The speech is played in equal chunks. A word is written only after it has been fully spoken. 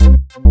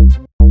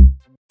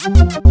Welcome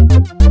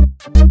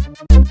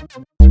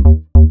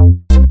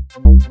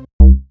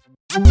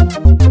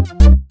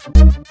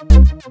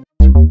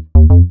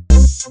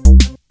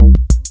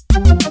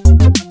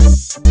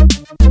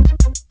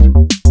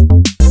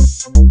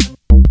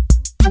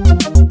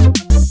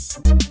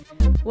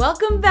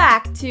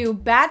back to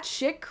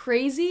Batshit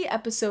Crazy,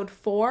 episode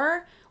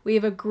 4. We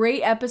have a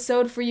great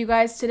episode for you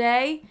guys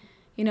today.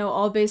 You know,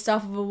 all based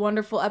off of a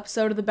wonderful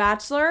episode of The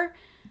Bachelor.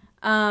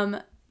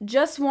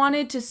 Just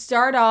wanted to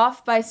start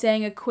off by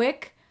saying a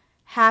quick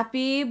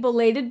happy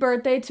belated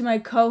birthday to my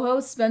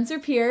co-host Spencer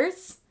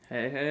Pierce.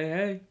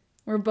 Hey.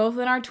 We're both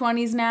in our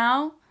 20s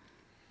now.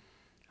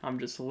 I'm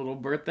just a little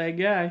birthday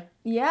guy.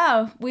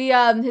 Yeah,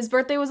 his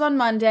birthday was on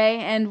Monday,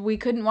 and we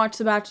couldn't watch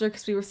The Bachelor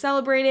because we were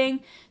celebrating,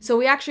 so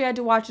we actually had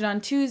to watch it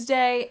on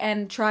Tuesday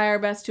and try our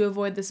best to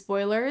avoid the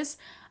spoilers,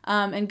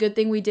 and good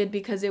thing we did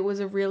because it was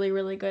a really,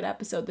 really good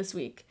episode this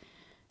week.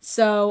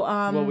 So,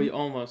 well, we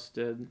almost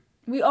did.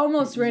 We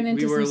almost ran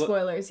into some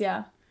spoilers,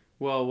 yeah.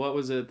 Well, what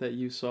was it that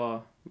you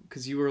saw?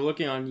 Because you were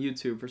looking on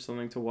YouTube for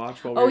something to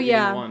watch while we were eating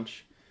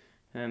lunch,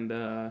 and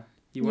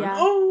you went,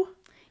 oh!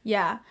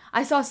 Yeah,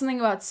 I saw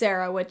something about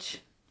Sarah, which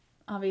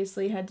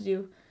obviously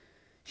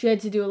she had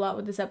to do a lot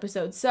with this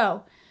episode,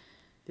 so.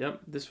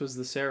 Yep, this was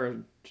the Sarah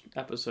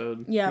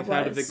episode. Yeah, We've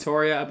had a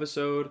Victoria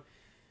episode.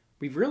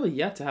 We've really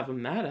yet to have a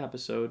Matt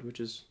episode, which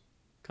is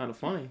kind of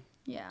funny.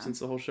 Yeah. Since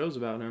the whole show's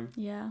about him.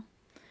 Yeah.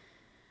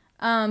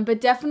 But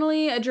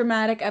definitely a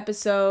dramatic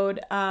episode.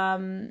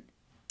 And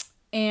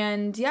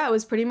yeah, it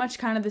was pretty much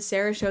kind of the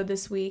Sarah show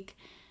this week.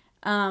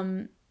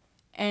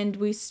 And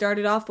we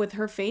started off with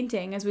her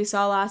fainting, as we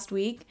saw last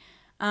week.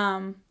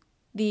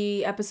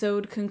 The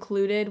episode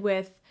concluded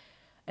with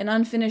an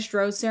unfinished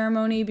rose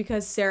ceremony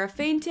because Sarah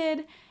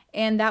fainted,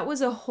 and that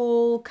was a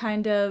whole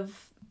kind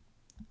of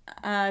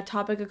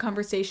topic of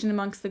conversation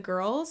amongst the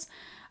girls.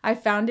 I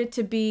found it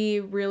to be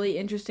really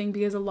interesting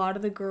because a lot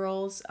of the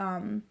girls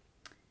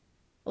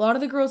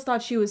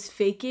thought she was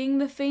faking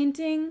the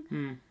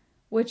fainting,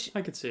 which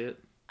I could see it.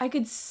 I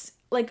could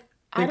think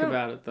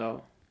about it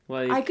though.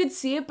 I could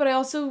see it, but I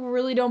also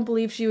really don't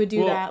believe she would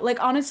do that.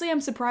 Like, honestly,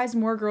 I'm surprised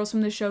more girls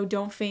from the show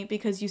don't faint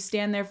because you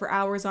stand there for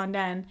hours on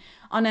end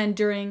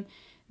during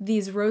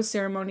these rose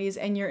ceremonies,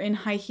 and you're in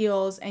high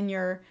heels, and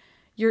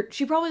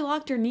she probably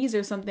locked her knees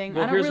or something.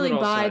 Well, I don't really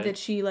buy that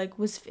she, like,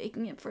 was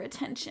faking it for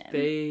attention.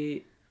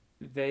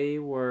 They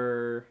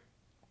were,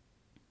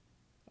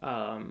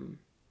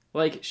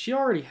 like, she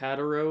already had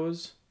a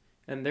rose,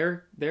 and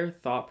their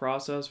thought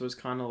process was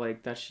kind of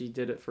like that she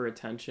did it for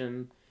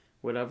attention,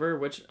 whatever,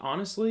 which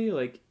honestly,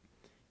 like,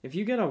 if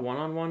you get a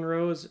one-on-one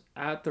rose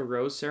at the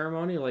rose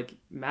ceremony, like,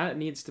 Matt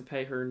needs to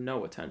pay her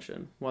no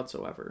attention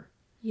whatsoever.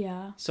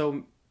 Yeah.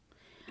 So,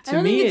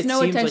 to me, it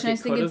seems like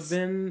it could have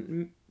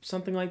been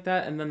something like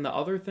that. And then the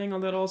other thing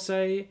that I'll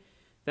say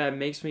that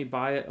makes me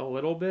buy it a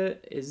little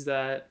bit is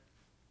that,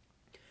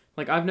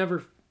 like, I've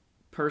never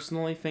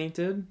personally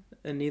fainted,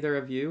 and neither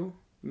have you,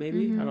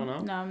 maybe? Mm-hmm. I don't know.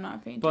 No, I'm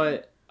not fainting.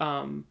 But,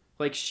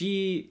 like,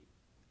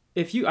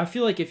 I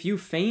feel like if you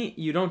faint,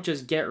 you don't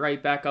just get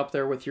right back up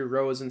there with your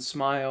rose and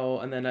smile,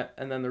 and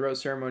then the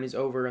rose ceremony's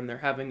over and they're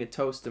having a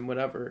toast and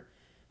whatever.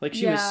 Like,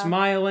 she was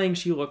smiling,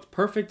 she looked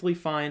perfectly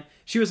fine.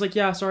 She was like,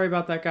 yeah, sorry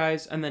about that,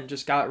 guys, and then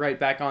just got right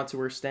back onto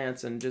her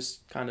stance and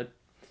just kind of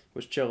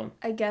was chilling.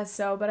 I guess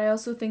so, but I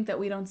also think that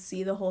we don't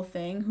see the whole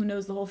thing. Who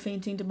knows, the whole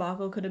fainting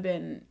debacle could have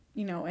been,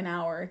 an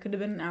hour. It could have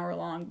been an hour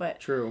long, but...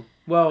 True.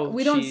 Well,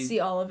 we don't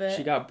see all of it.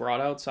 She got brought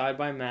outside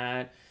by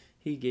Matt.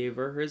 He gave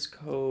her his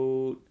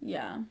coat.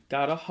 Yeah.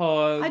 Got a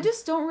hug. I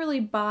just don't really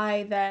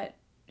buy that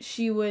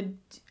she would...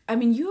 I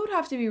mean, you would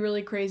have to be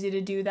really crazy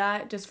to do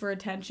that just for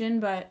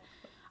attention, but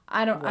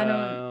I don't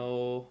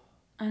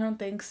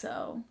think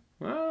so.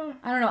 Well,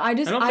 I don't know. I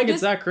don't think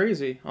it's that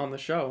crazy on the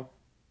show.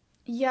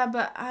 Yeah,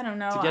 but I don't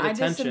know. To get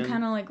attention. I just am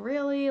kind of like,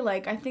 really?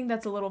 Like, I think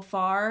that's a little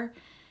far.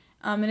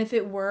 And if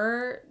it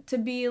were to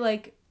be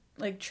like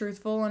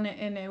truthful and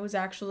it was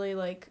actually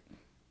like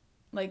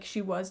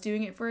she was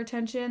doing it for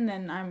attention,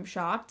 then I'm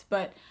shocked.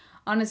 But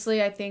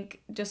honestly, I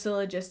think just the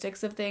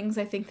logistics of things,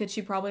 I think that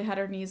she probably had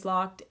her knees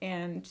locked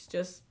and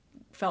just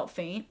felt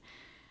faint.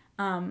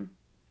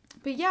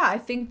 But yeah, I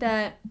think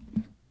that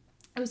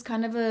it was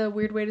kind of a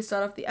weird way to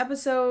start off the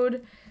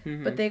episode,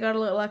 but they got a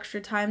little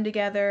extra time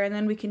together, and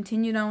then we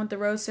continued on with the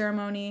rose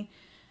ceremony,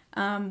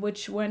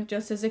 which went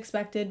just as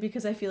expected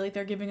because I feel like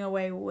they're giving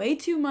away way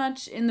too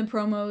much in the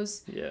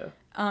promos. Yeah.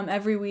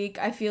 Every week.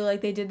 I feel like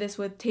they did this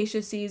with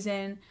Tayshia's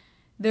season.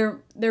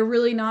 They're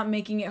really not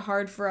making it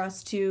hard for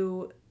us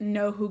to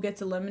know who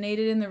gets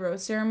eliminated in the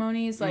rose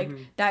ceremonies. Like,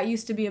 that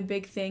used to be a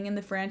big thing in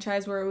the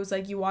franchise where it was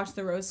like you watch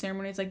the rose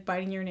ceremony, it's like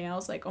biting your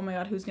nails, like, oh my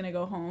god, who's gonna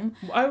go home?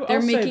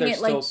 They're making it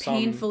like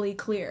painfully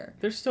clear.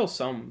 There's still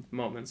some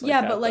moments like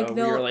that, but like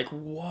you're like,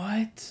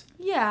 what?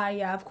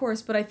 Yeah, of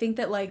course, but I think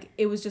that like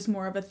it was just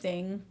more of a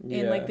thing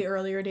in like the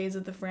earlier days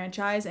of the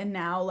franchise, and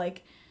now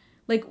like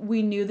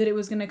we knew that it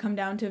was going to come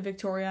down to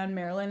Victoria and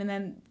Marilyn, and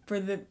then for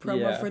the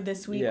promo for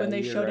this week, when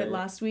they showed it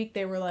last week,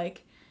 they were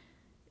like,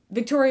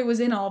 Victoria was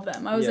in all of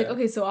them. I was Yeah. like,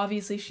 okay, so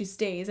obviously she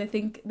stays. I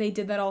think they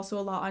did that also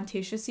a lot on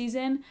Tayshia's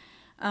season.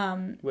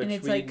 Which and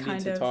it's we like need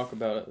kind to of talk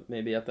about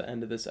maybe at the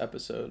end of this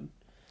episode.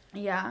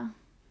 Yeah.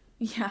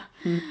 Yeah.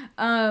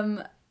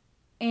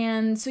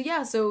 And so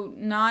yeah, so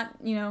not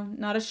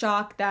a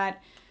shock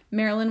that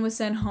Marilyn was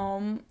sent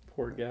home.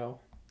 Poor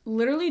gal.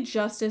 Literally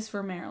justice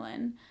for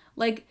Marilyn.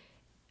 Like,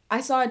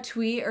 I saw a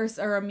tweet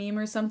or a meme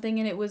or something,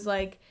 and it was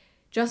like,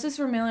 justice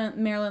for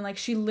Marilyn. Like,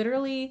 she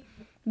literally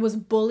was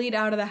bullied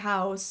out of the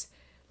house.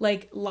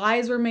 Like,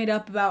 lies were made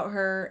up about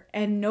her,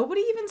 and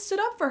nobody even stood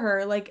up for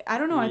her. Like, I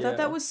don't know. I thought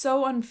that was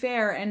so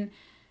unfair, and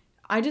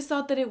I just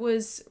thought that it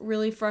was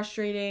really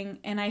frustrating,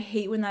 and I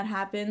hate when that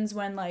happens,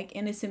 when, like,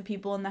 innocent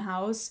people in the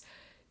house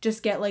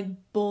just get, like,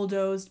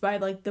 bulldozed by,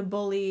 like, the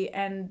bully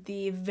and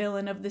the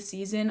villain of the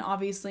season.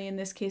 Obviously, in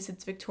this case,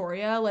 it's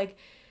Victoria. Like,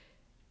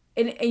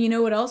 and you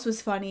know what else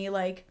was funny?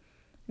 Like,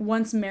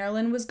 once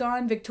Marilyn was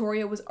gone,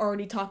 Victoria was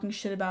already talking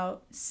shit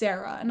about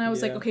Sarah. And I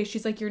was like, okay,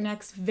 she's, like, your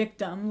next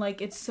victim. Like,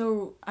 it's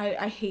so...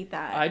 I hate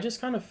that. I just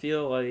kind of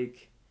feel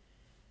like...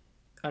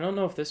 I don't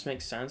know if this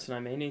makes sense, and I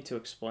may need to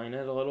explain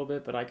it a little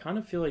bit, but I kind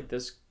of feel like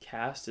this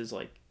cast is,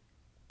 like,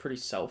 pretty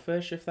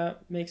selfish, if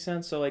that makes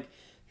sense. So, like...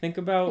 I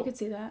could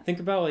see that. Think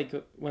about, like,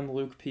 when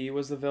Luke P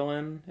was the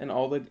villain, and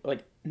all the,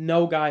 like,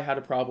 no guy had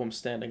a problem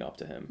standing up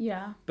to him.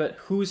 Yeah. But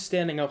who's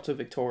standing up to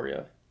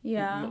Victoria?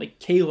 Yeah. Like,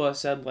 Kayla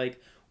said,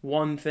 like,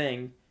 one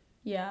thing.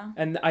 Yeah.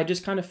 And I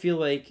just kind of feel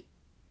like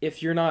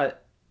if you're not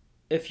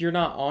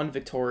on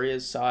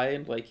Victoria's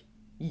side, like,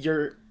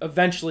 you're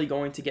eventually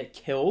going to get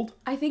killed.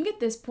 I think at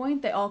this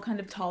point, they all kind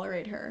of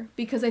tolerate her.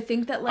 Because I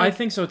think that, like... I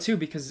think so, too,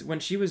 because when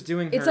she was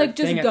doing her it's like,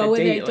 just go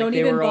with it. Don't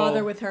even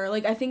bother with her.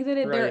 Like, I think that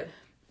they're...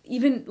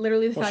 Even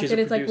literally the fact that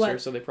it's like what...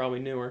 so they probably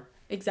knew her.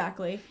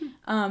 Exactly.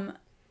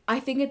 I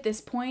think at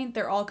this point,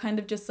 they're all kind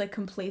of just, like,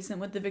 complacent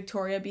with the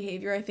Victoria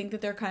behavior. I think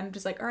that they're kind of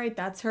just like, all right,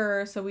 that's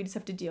her, so we just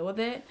have to deal with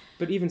it.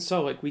 But even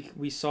so, like,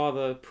 we saw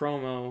the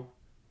promo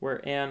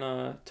where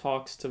Anna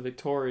talks to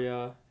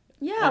Victoria.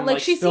 Yeah, and, like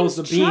she spills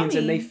seems the beans,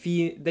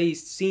 chummy. and they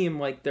seem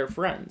like they're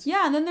friends.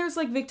 Yeah, and then there's,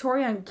 like,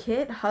 Victoria and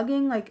Kit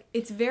hugging. Like,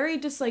 it's very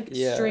just, like,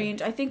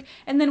 strange. I think,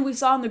 and then we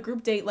saw in the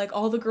group date, like,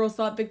 all the girls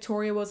thought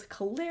Victoria was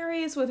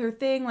hilarious with her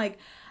thing. Like,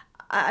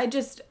 I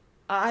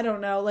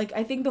don't know. Like,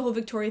 I think the whole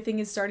Victoria thing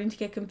is starting to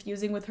get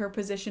confusing with her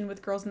position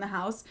with girls in the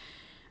house.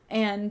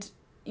 And,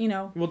 you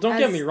know... Well, don't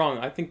get me wrong.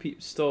 I think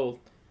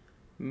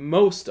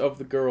most of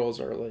the girls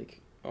are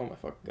like, oh my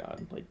fucking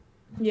God. Like,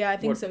 yeah, I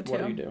think so, too.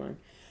 What are you doing?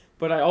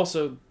 But I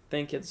also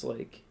think it's,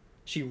 like,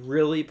 she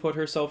really put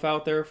herself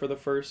out there for the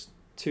first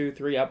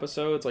 2-3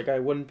 episodes. Like, I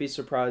wouldn't be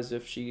surprised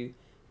if she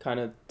kind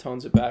of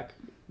tones it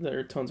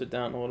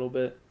down a little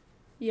bit.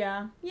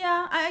 Yeah,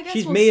 I guess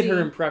she's we'll made see. her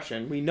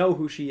impression. We know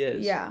who she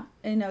is. Yeah,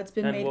 I know it's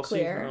been made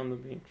clear. And we'll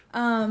see her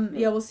on the beach.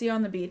 Yeah, we'll see her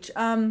on the beach.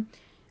 And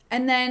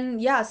then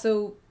yeah,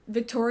 so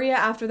Victoria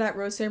after that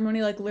rose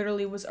ceremony, like,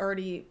 literally was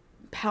already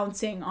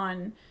pouncing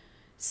on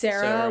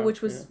Sarah,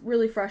 which was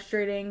really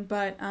frustrating.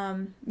 But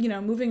you know,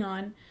 moving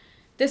on.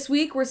 This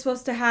week we're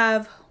supposed to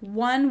have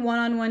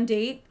one-on-one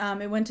date.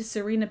 It went to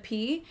Serena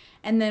P,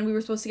 and then we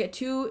were supposed to get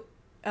 2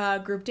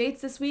 group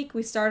dates this week.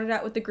 We started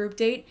out with the group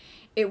date.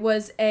 It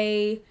was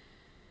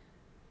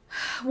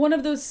one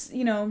of those,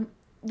 you know,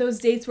 those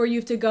dates where you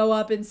have to go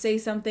up and say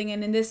something,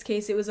 and in this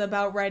case it was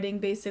about writing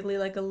basically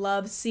like a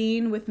love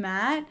scene with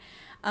Matt.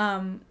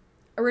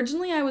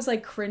 Originally I was,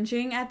 like,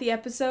 cringing at the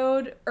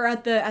episode, or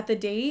at the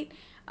date,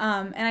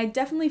 and I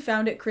definitely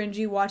found it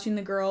cringy watching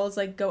the girls,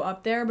 like, go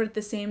up there, but at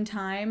the same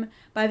time,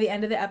 by the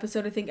end of the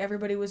episode, I think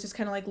everybody was just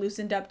kind of, like,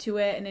 loosened up to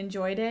it and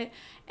enjoyed it.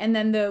 And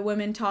then the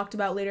women talked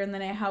about later in the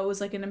night how it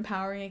was, like, an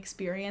empowering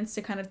experience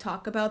to kind of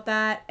talk about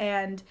that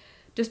and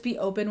just be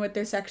open with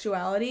their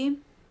sexuality.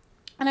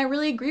 And I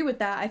really agree with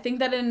that. I think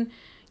that in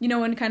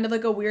kind of,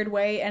 like, a weird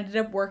way, ended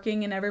up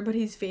working in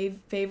everybody's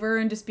favor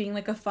and just being,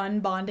 like, a fun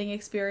bonding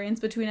experience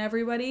between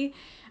everybody.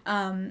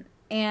 And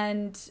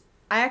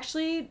I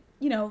actually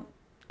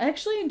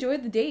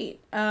enjoyed the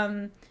date.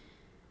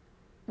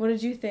 What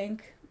did you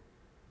think?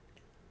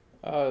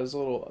 It was a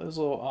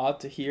little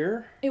odd to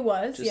hear. It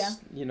was,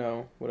 just, you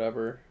know,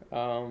 whatever. I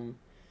don't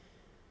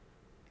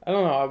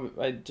know.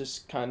 I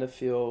just kind of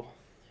feel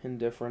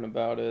indifferent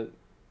about it.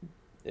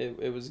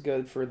 It was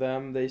good for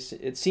them.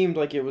 It seemed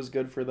like it was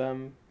good for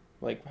them,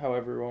 like how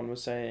everyone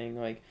was saying,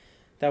 like,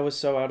 that was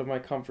so out of my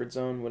comfort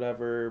zone,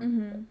 whatever.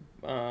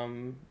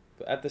 Mm-hmm.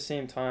 At the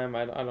same time,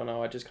 I don't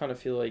know. I just kind of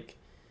feel like,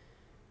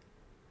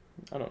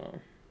 I don't know.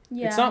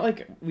 Yeah. It's not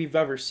like we've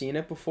ever seen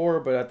it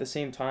before, but at the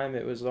same time,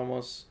 it was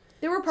almost...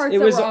 There were parts that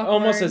were awkward. It was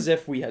almost as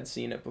if we had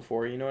seen it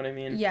before, you know what I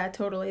mean? Yeah,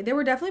 totally. There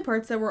were definitely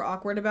parts that were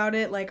awkward about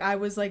it. Like, I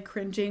was, like,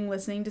 cringing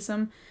listening to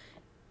some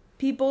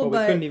people,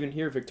 but... we couldn't even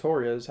hear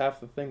Victoria's. Half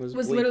the thing was bleeped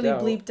out.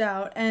 Literally bleeped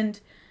out. And,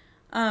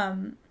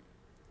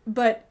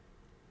 but,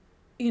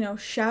 you know,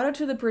 shout out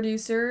to the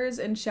producers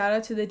and shout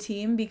out to the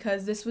team,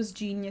 because this was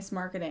genius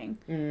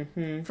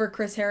marketing for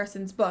Chris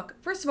Harrison's book.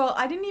 First of all,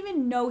 I didn't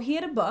even know he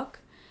had a book.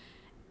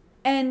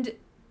 And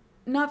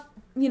I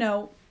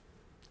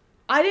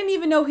didn't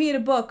even know he had a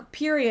book,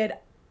 period,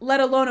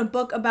 let alone a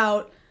book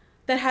about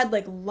that had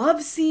like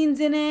love scenes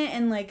in it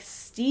and like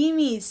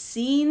steamy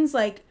scenes,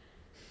 like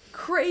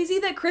crazy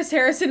that Chris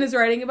Harrison is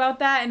writing about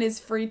that in his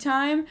free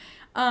time.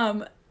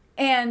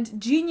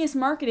 And genius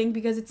marketing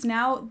because it's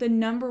now the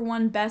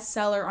 #1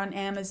 bestseller on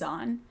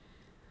Amazon.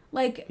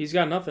 Like, he's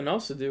got nothing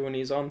else to do when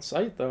he's on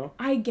site, though.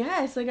 I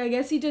guess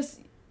he just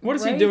What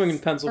is he doing in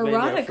Pennsylvania?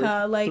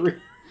 Erotica, like,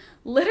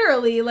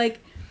 literally, like,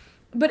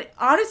 but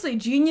honestly,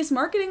 genius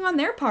marketing on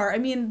their part. I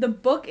mean, the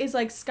book is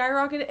like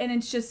skyrocketed, and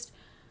it's just,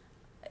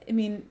 I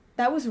mean,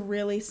 that was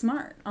really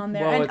smart on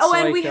there. Well, and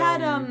like, we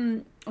had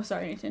oh,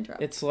 sorry, I need to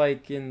interrupt. It's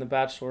like in The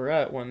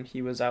Bachelorette when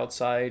he was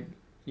outside,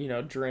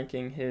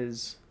 drinking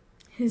his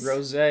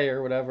rosé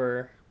or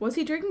whatever. Was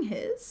he drinking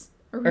his?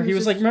 Or he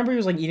was like, remember he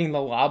was like eating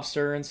the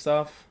lobster and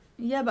stuff?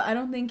 Yeah, but I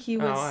don't think he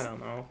was. Oh, I don't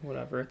know.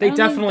 Whatever. They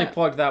definitely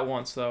plugged that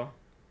once, though.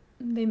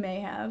 They may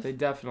have. They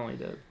definitely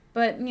did.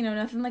 But,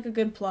 nothing like a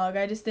good plug.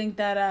 I just think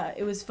that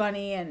it was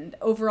funny, and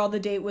overall the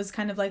date was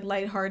kind of like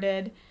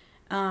lighthearted,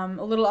 a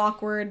little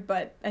awkward,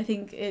 but I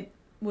think it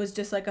was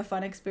just like a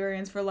fun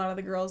experience for a lot of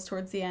the girls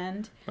towards the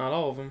end. Not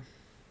all of them.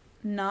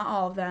 Not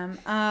all of them.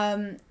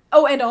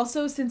 Oh, and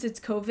also since it's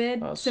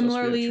COVID, similarly.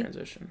 Supposed to be a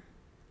transition.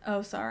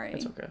 Oh, sorry.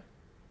 It's okay.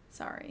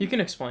 Sorry. You can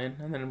explain,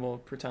 and then we'll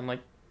pretend like.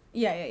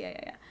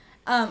 Yeah.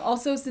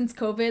 Also, since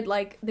COVID,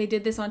 like, they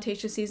did this on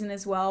Tayshia's season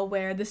as well,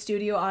 where the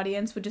studio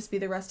audience would just be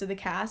the rest of the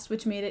cast,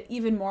 which made it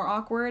even more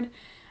awkward.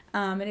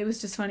 And it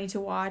was just funny to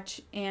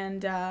watch.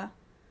 And,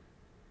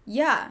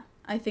 yeah,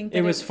 I think that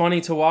it was funny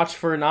to watch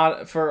for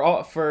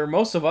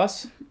most of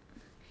us.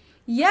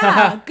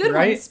 Yeah, good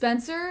right? one,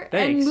 Spencer.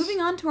 Thanks. And moving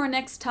on to our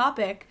next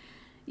topic,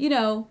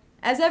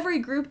 as every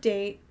group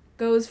date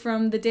goes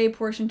from the day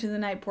portion to the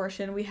night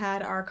portion, we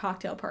had our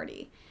cocktail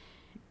party.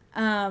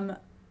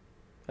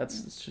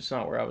 That's just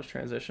not where I was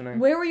transitioning.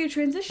 Where were you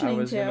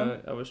transitioning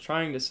to? I was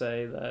trying to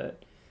say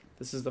that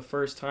this is the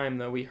first time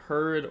that we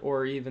heard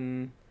or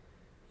even,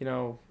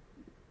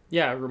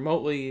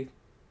 remotely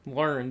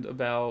learned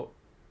about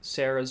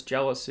Sarah's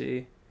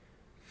jealousy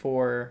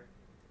for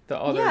the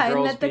other girls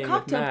and at the being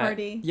cocktail with Matt.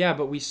 party. Yeah,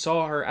 but we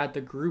saw her at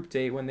the group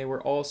date when they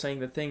were all saying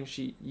the thing.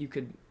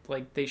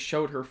 They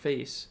showed her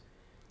face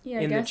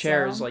in the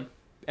chairs, so. like,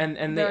 and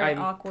Very I'm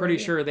awkward, pretty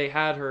sure they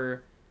had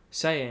her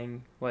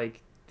saying,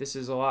 like, this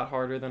is a lot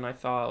harder than I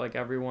thought. Like,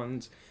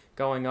 everyone's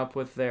going up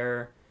with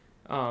their,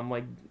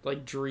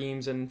 like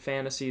dreams and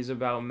fantasies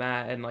about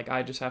Matt, and, like,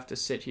 I just have to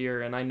sit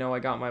here, and I know I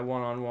got my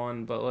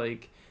one-on-one, but,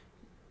 like,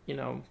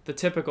 the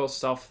typical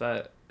stuff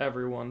that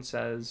everyone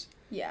says.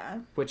 Yeah.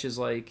 Which is,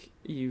 like,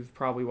 you've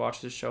probably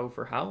watched the show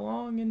for how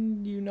long,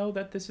 and you know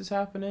that this is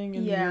happening,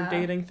 and you're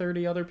dating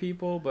 30 other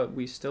people, but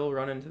we still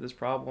run into this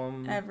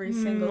problem. Every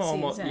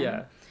single season.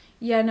 Yeah.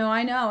 Yeah, no,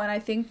 I know, and I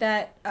think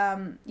that,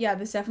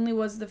 this definitely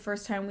was the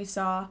first time we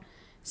saw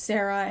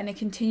Sarah, and it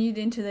continued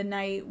into the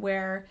night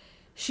where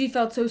she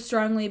felt so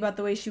strongly about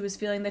the way she was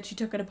feeling that she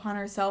took it upon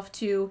herself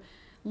to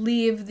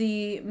leave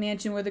the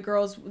mansion where the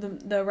girls,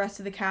 the rest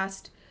of the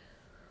cast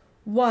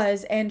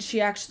was, and she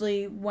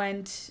actually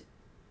went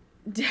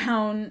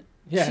down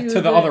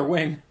to the other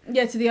wing.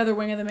 Yeah, to the other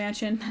wing of the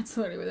mansion. That's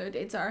literally where their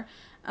dates are.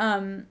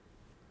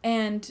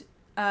 And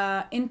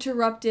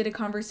interrupted a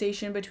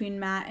conversation between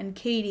Matt and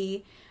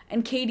Katie.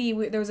 And Katie,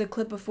 there was a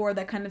clip before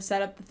that kind of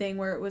set up the thing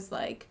where it was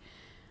like,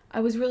 I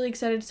was really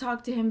excited to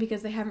talk to him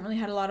because they haven't really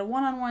had a lot of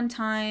one-on-one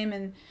time.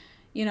 And,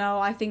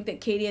 I think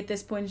that Katie at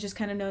this point is just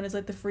kind of known as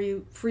like the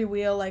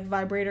freewheel, like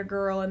vibrator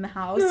girl in the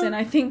house. Yeah. And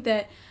I think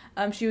that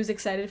she was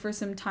excited for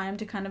some time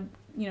to kind of,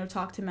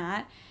 talk to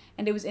Matt.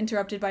 And it was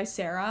interrupted by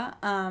Sarah.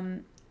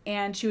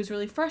 And she was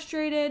really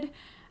frustrated,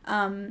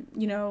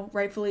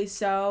 rightfully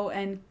so.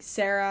 And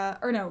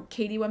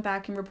Katie went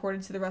back and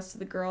reported to the rest of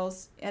the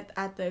girls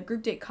at the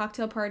group date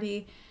cocktail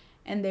party,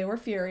 and they were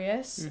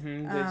furious.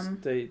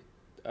 Mm-hmm.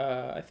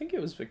 I think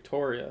it was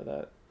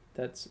Victoria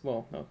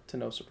to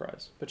no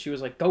surprise. But she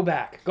was like, go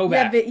back.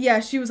 Yeah,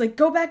 she was like,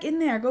 go back in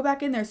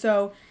there.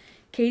 So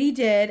Katie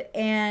did,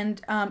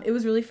 and it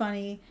was really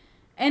funny.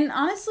 And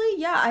honestly,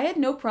 yeah, I had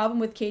no problem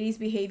with Katie's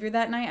behavior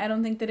that night. I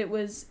don't think that it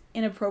was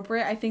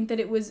inappropriate. I think that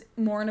it was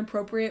more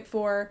inappropriate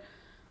for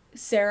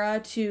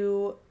Sarah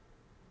to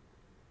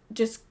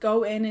just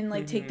go in and,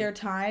 like, take their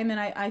time.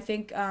 And I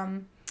think,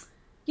 I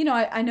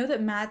know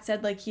that Matt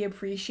said, like, he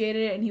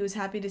appreciated it and he was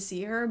happy to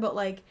see her. But,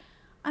 like,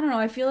 I don't know.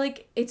 I feel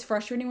like it's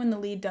frustrating when the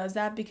lead does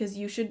that because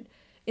you should,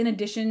 in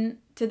addition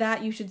to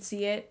that, you should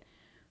see it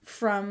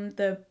from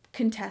the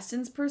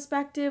contestant's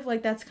perspective.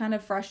 Like, that's kind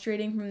of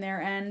frustrating from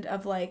their end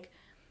of, like,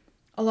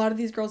 a lot of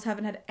these girls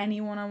haven't had any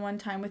one-on-one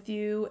time with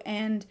you.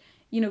 And,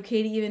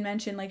 Katie even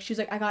mentioned, like, she's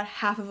like, I got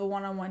half of a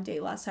one-on-one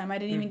date last time. I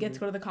didn't even get to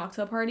go to the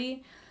cocktail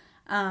party.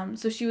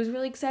 So she was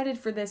really excited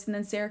for this. And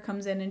then Sarah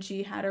comes in and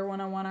she had her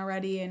one-on-one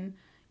already and,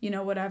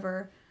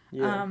 whatever.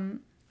 Yeah.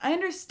 I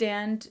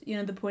understand,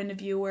 the point of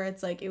view where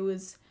it's like, it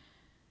was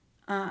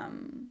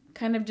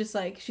kind of just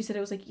like, she said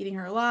it was like eating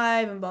her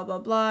alive and blah, blah,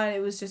 blah. It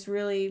was just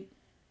really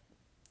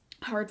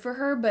hard for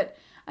her. But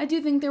I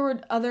do think there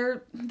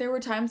were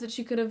times that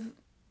she could have,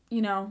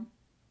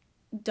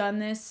 done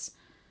this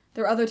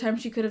there were other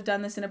times she could have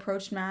done this and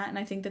approached Matt, and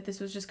I think that this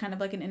was just kind of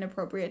like an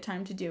inappropriate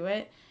time to do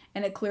it,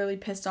 and it clearly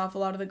pissed off a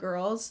lot of the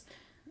girls.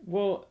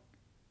 Well,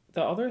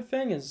 the other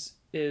thing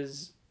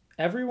is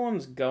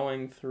everyone's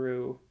going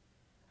through.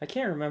 I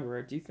can't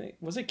remember. Do you think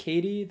was it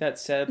Katie that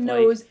said No,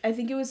 like? it was. I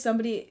think it was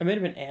somebody. It might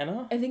have been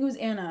Anna. I think it was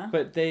Anna.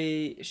 But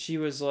she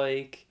was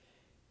like,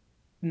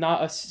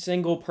 not a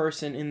single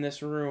person in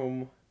this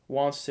room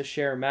wants to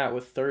share Matt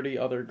with 30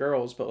 other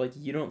girls, but like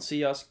you don't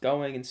see us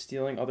going and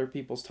stealing other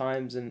people's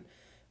times and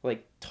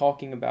like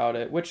talking about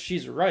it, which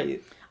she's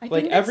right. I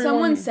like, think that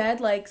someone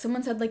said like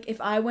if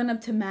I went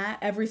up to Matt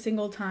every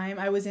single time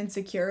I was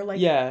insecure,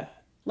 like yeah,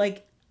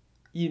 like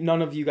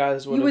none of you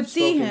guys would. You would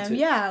see him,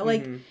 yeah,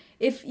 like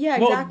exactly.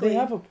 Well, they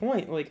have a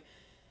point. Like,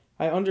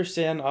 I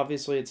understand.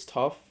 Obviously, it's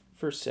tough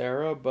for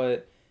Sarah,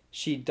 but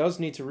she does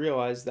need to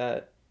realize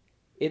that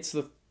it's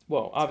the.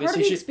 Well,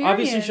 obviously she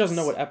doesn't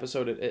know what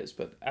episode it is,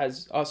 but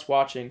as us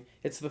watching,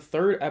 it's the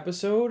 3rd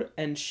episode,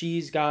 and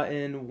she's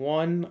gotten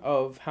one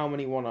of how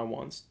many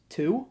one-on-ones?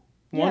 2?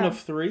 One of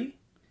 3?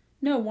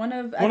 No, one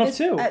of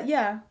 2.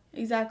 Yeah,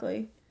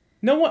 exactly.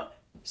 No one.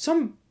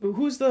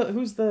 Who's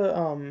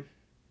the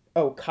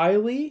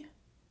Kylie,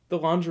 the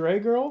lingerie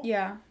girl.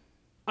 Yeah.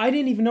 I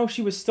didn't even know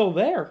she was still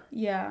there.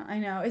 Yeah, I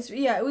know.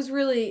 It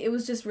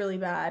was just really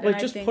bad. Like,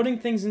 just putting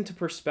things into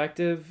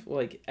perspective,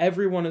 like,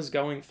 everyone is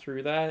going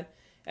through that,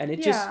 and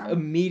it just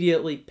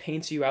immediately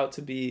paints you out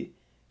to be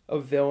a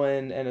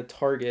villain and a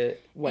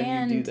target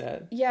when you do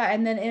that. Yeah,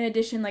 and then in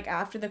addition, like,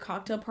 after the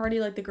cocktail party,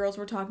 like, the girls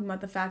were talking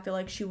about the fact that,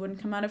 like, she wouldn't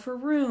come out of her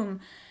room.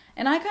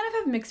 And I kind of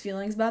have mixed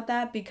feelings about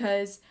that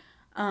because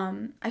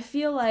I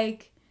feel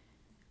like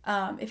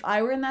if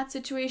I were in that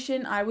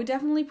situation, I would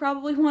definitely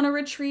probably want to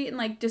retreat and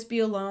like just be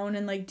alone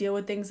and like deal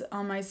with things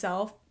by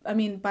myself.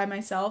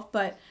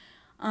 But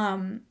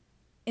in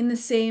the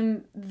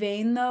same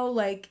vein though,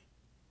 like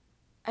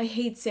I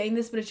hate saying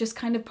this, but it's just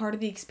kind of part of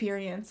the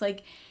experience.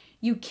 Like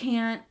you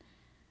can't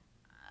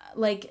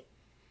like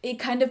it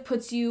kind of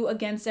puts you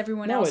against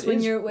everyone else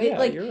when you're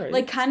like you're right.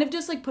 Like kind of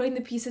just like putting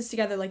the pieces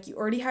together. Like you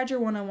already had your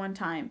one-on-one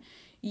time.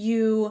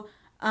 You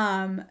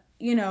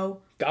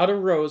got a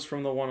rose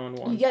from the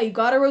one-on-one. Yeah, you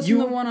got a rose from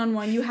the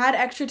one-on-one. You had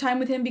extra time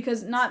with him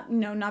because not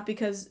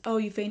because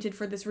you fainted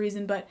for this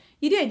reason, but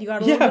you did. You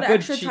got a little bit of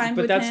extra time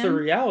with him. But that's the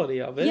reality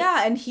of it.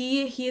 Yeah, and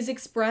he has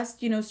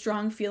expressed,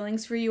 strong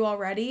feelings for you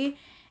already.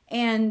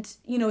 And,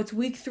 it's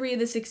week 3 of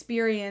this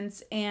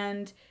experience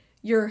and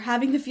you're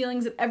having the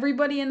feelings that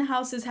everybody in the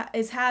house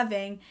is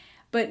having,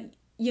 but,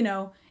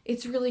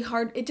 it's really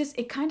hard.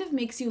 It kind of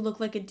makes you look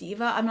like a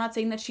diva. I'm not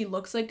saying that she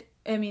looks like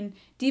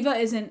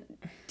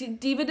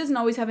diva doesn't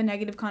always have a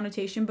negative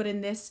connotation, but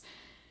in this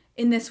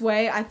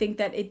way, I think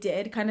that it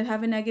did kind of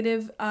have a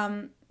negative,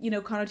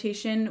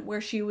 connotation where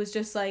she was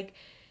just like,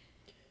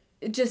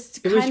 it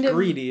was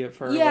greedy of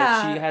her.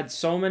 Yeah. Like she had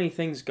so many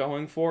things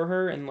going for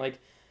her, and like,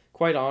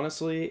 quite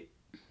honestly,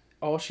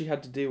 all she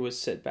had to do was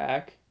sit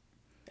back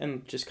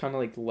and just kind of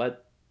like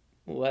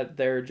let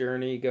their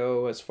journey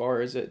go as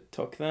far as it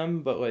took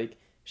them. But like,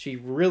 she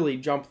really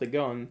jumped the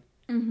gun.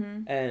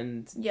 Mm-hmm.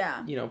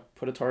 And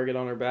put a target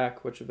on her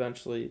back, which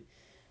eventually,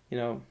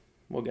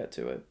 we'll get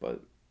to it.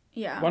 But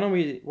yeah, why don't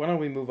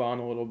we move on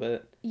a little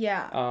bit?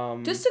 Yeah.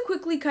 Just to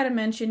quickly kind of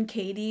mention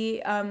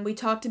Katie. We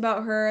talked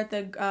about her at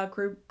the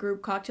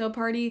group cocktail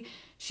party.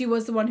 She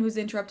was the one who was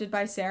interrupted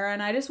by Sarah,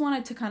 and I just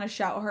wanted to kind of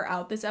shout her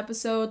out this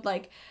episode.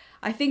 Like,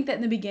 I think that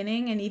in the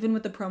beginning and even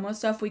with the promo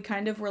stuff, we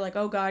kind of were like,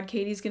 oh God,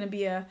 Katie's gonna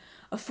be a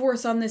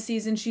force on this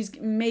season. She's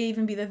may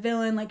even be the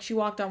villain. Like she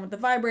walked on with the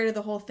vibrator,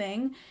 the whole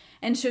thing.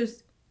 And she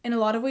was, in a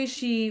lot of ways,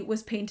 she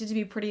was painted to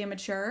be pretty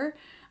immature.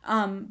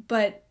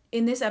 But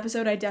in this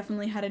episode, I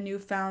definitely had a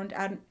newfound,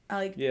 I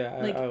like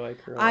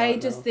her a lot I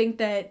just think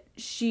that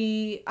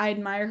I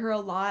admire her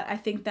a lot. I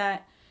think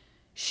that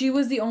she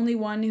was the only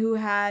one who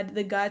had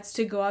the guts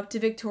to go up to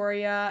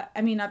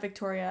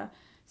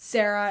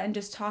Sarah, and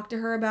just talk to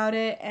her about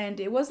it. And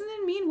it wasn't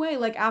in a mean way.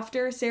 Like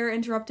after Sarah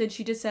interrupted,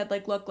 she just said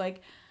like, look,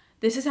 like,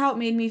 this is how it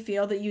made me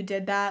feel that you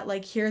did that.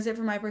 Like, here's it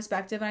from my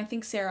perspective. And I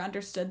think Sarah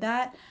understood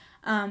that.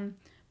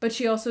 But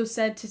she also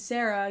said to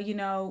Sarah,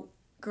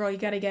 girl, you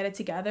got to get it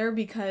together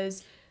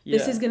because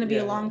this is going to be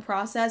a long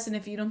process. And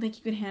if you don't think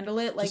you can handle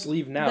it, like, just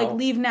leave now. Like,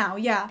 leave now.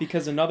 Yeah.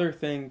 Because another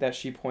thing that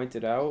she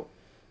pointed out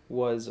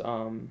was,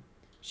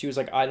 she was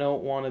like, I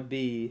don't want to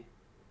be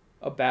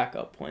a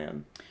backup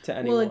plan to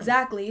anyone. Well,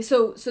 exactly.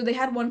 So they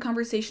had one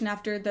conversation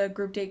after the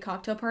group date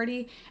cocktail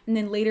party. And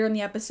then later in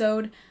the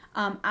episode,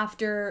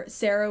 after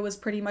Sarah was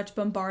pretty much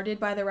bombarded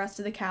by the rest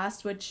of the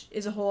cast, which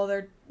is a whole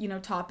other,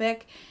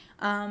 topic.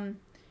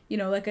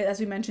 Like as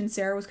we mentioned,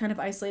 Sarah was kind of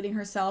isolating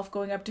herself,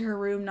 going up to her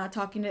room, not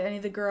talking to any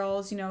of the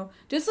girls,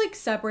 just like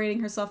separating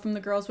herself from the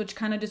girls, which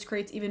kind of just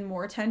creates even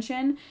more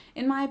tension,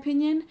 in my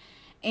opinion.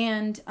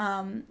 And,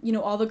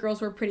 all the girls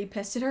were pretty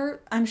pissed at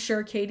her. I'm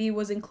sure Katie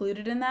was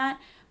included in that,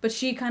 but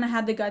she kind of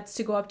had the guts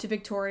to go up to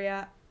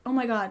Victoria. Oh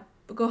my God,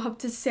 go up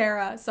to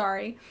Sarah,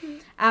 sorry.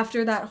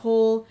 After that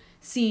whole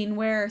scene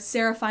where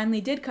Sarah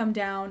finally did come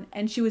down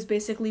and she was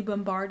basically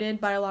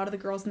bombarded by a lot of the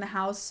girls in the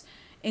house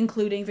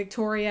including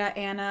Victoria,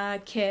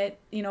 Anna, Kit,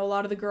 you know, a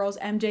lot of the girls.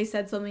 MJ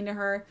said something to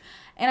her.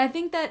 And I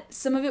think that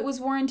some of it was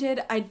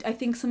warranted. I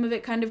think some of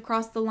it kind of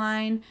crossed the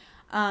line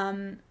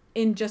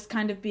in just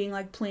kind of being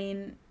like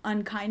plain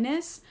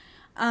unkindness.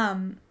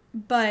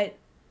 But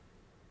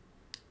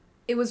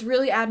it was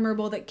really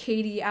admirable that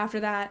Katie, after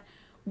that,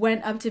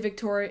 went up to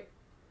Victoria.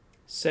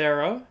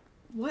 Sarah?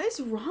 What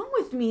is wrong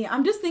with me?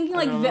 I'm just thinking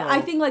like,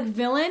 I think like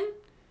villain,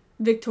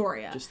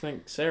 Victoria. Just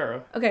think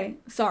Sarah. Okay,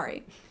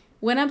 sorry.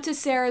 Went up to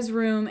Sarah's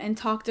room and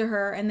talked to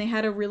her, and they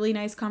had a really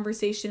nice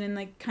conversation and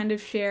like kind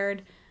of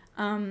shared,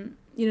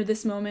 you know,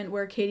 this moment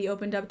where Katie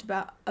opened up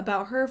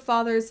about her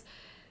father's,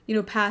 you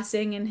know,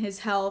 passing and his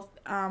health.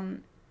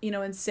 You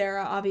know, and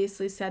Sarah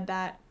obviously said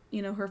that,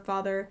 you know, her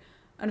father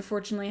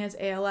unfortunately has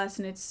ALS,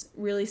 and it's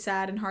really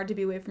sad and hard to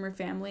be away from her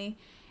family.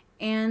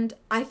 And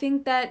I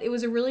think that it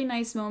was a really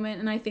nice moment,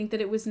 and I think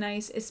that it was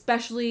nice,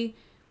 especially,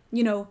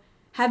 you know,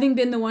 having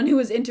been the one who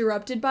was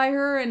interrupted by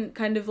her and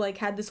kind of like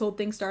had this whole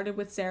thing started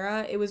with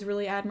Sarah. It was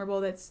really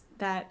admirable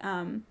that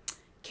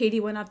Katie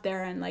went up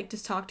there and like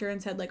just talked to her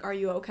and said like, "Are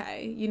you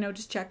okay?" You know,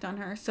 just checked on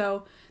her.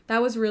 So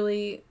that was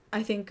really,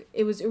 I think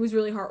it was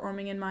really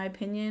heartwarming in my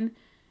opinion.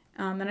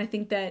 And I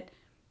think that,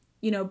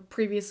 you know,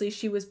 previously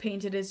she was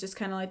painted as just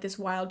kind of like this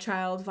wild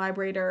child,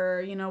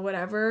 vibrator, you know,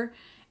 whatever.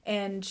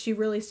 And she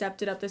really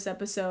stepped it up this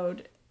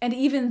episode. And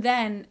even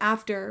then,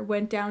 after,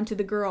 went down to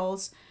the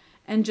girls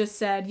and just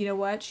said, you know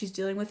what, she's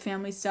dealing with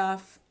family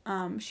stuff.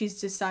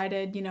 She's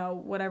decided, you know,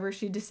 whatever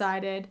she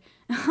decided.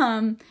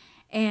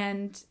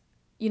 And,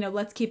 you know,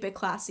 let's keep it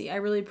classy. I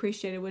really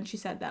appreciated when she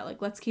said that.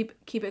 Like, let's keep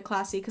it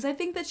classy. Because I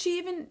think that she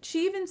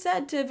even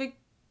said to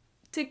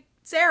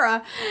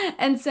Sarah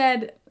and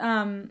said,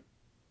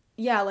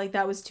 yeah, like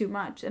that was too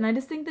much. And I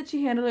just think that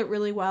she handled it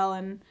really well.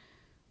 And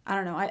I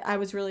don't know, I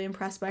was really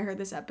impressed by her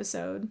this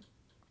episode.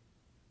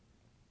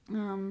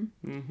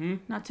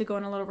 Not to go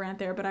on a little rant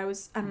there, but I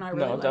don't know, I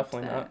really liked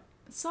definitely that. not.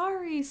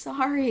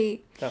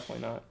 Sorry.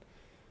 Definitely not.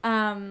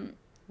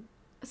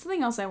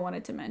 Something else I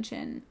wanted to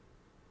mention.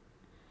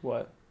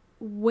 What?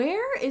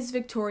 Where is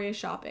Victoria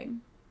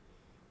shopping?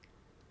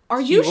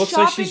 She looks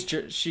like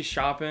she's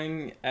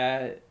shopping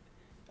at,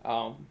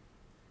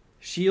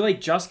 she like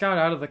just got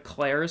out of the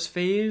Claire's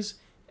phase,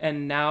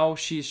 and now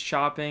she's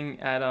shopping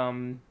at,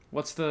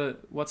 what's the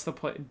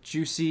place?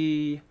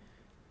 Juicy,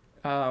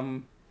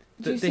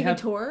 Juicy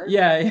Couture?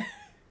 Yeah.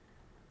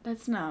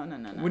 That's no.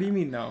 What do you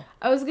mean no?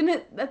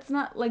 That's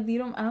not, like, I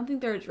don't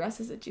think there are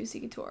dresses at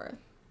Juicy Couture.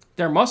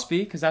 There must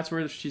be, because that's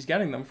where she's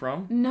getting them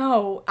from.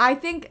 No, I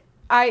think,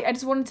 I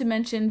just wanted to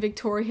mention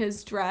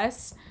Victoria's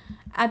dress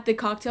at the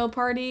cocktail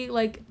party.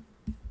 Like,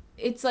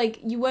 it's like,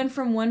 you went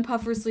from one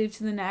puffer sleeve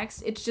to the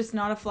next. It's just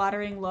not a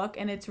flattering look,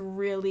 and it's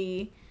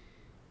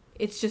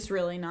just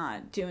really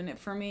not doing it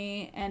for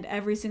me. And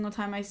every single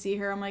time I see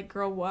her, I'm like,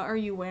 girl, what are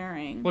you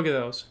wearing? Look at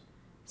those.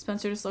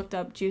 Spencer just looked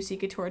up Juicy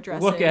Couture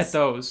dresses. Look at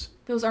those.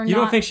 Those are You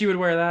don't think she would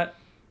wear that?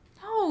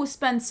 No,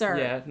 Spencer.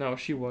 Yeah, no,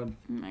 she would.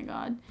 Oh my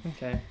god.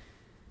 Okay.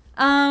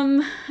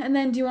 And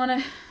then do you want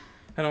to...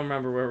 I don't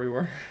remember where we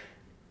were.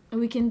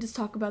 We can just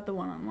talk about the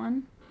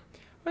one-on-one.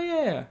 Oh,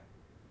 yeah.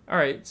 All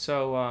right,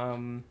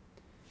 so,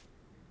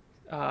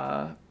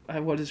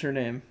 what is her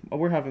name? Oh,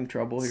 we're having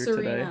trouble here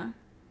Serena. today.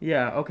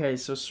 Yeah, okay,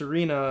 so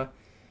Serena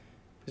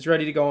is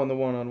ready to go on the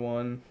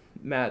one-on-one.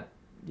 Matt,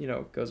 you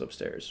know, goes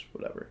upstairs,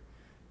 whatever.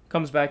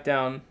 Comes back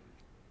down,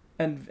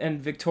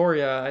 and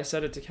Victoria, I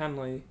said it to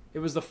Kenley, it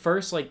was the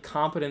first, like,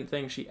 competent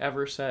thing she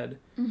ever said.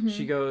 Mm-hmm.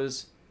 She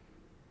goes...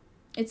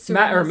 It's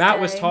Serena's Matt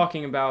day. was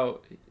talking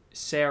about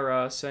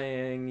Sarah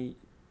saying,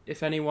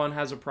 if anyone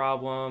has a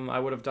problem,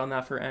 I would have done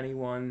that for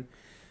anyone.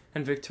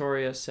 And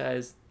Victoria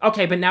says,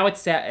 okay, but now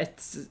it's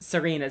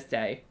Serena's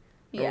day.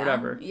 Or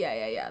whatever.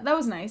 Yeah. That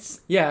was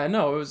nice. Yeah,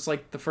 no, it was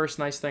like the first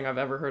nice thing I've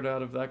ever heard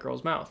out of that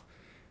girl's mouth.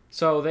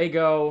 So they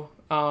go,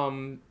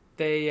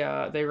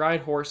 they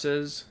ride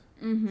horses.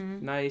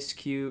 Mm-hmm. Nice,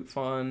 cute,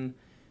 fun.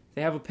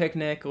 They have a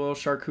picnic, a little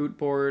charcuterie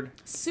board.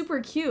 Super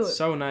cute.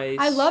 So nice.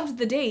 I loved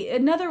the date.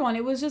 Another one.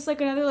 It was just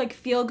like another like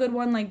feel good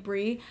one like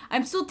Brie.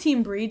 I'm still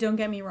team Brie, don't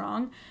get me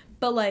wrong.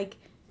 But like,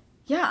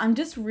 yeah, I'm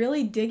just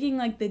really digging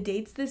like the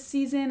dates this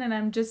season, and I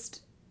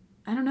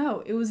don't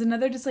know. It was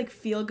another just like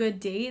feel good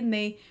date, and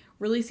they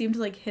really seemed to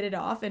like hit it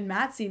off, and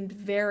Matt seemed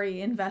very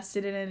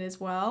invested in it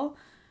as well.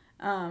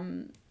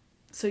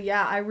 So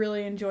yeah, I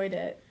really enjoyed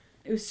it.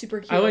 It was super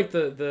cute. I like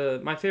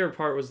my favorite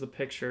part was the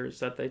pictures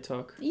that they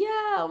took. Yeah,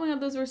 oh my god,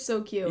 those were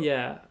so cute.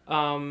 Yeah.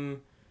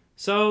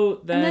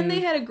 So then... And then they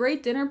had a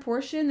great dinner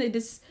portion. They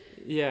just...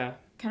 Yeah.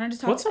 Kind of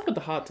just talked... What's up with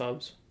the hot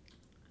tubs?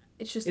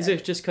 It's just... Is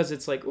it just because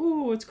it's like,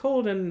 ooh, it's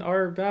cold and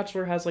our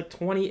bachelor has like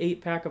 28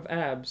 pack of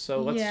abs,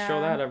 so let's show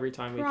that every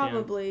time we can.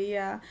 Probably,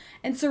 yeah.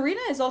 And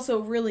Serena is also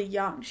really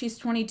young. She's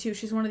 22.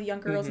 She's one of the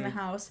younger girls in the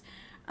house.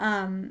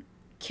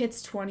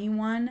 Kit's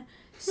 21.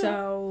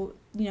 So,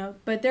 you know,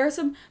 but there are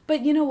some...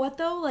 But you know what,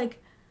 though?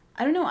 Like,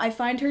 I don't know. I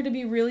find her to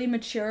be really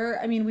mature.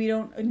 I mean, we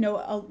don't know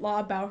a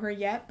lot about her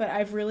yet, but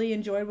I've really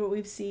enjoyed what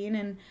we've seen.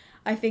 And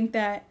I think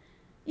that,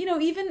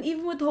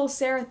 even with the whole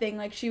Sarah thing,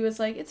 like, she was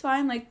like, it's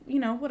fine, like,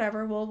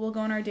 whatever, we'll go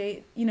on our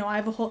date. I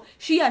have a whole,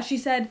 she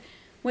said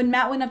when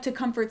Matt went up to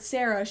comfort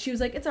Sarah, she was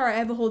like, it's all right, I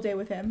have a whole day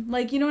with him.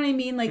 Like, you know what I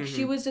mean? Like,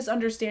 she was just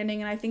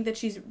understanding, and I think that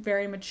she's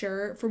very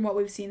mature from what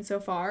we've seen so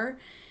far.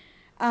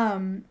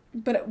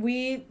 But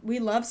we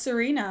love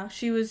Serena.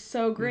 She was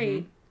so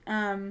great.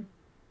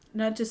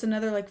 Not just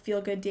another, like,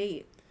 feel-good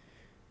date.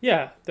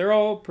 Yeah, they're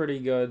all pretty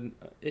good.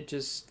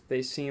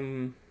 They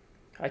seem,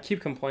 I keep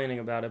complaining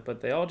about it,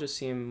 but they all just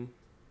seem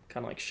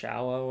kind of, like,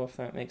 shallow, if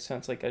that makes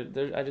sense. Like,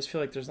 I just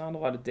feel like there's not a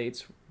lot of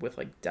dates with,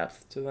 like,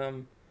 depth to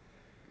them.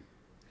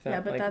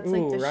 Yeah, but that's,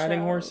 like, the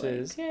riding show,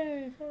 horses. like,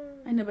 Yay, fun.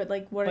 I know, but,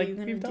 like, what are you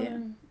going to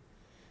do?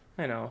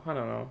 I know. I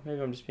don't know.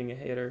 Maybe I'm just being a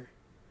hater.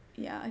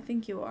 Yeah, I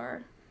think you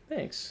are.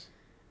 Thanks.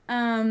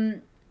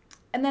 And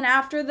then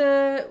after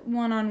the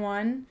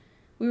one-on-one,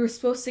 we were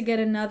supposed to get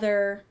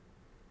another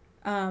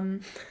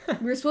group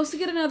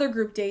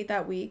date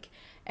that week,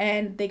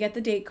 and they get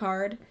the date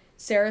card.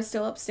 Sarah's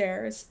still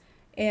upstairs,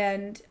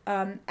 and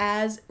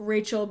as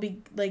Rachel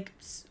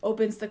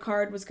opens the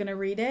card, was gonna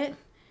read it,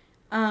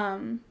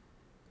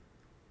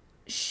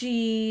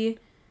 she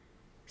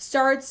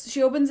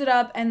opens it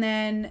up, and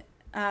then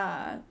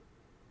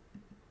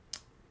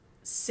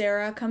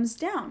Sarah comes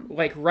down.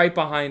 Like, right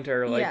behind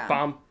her, like, yeah.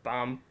 Bum,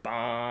 bum,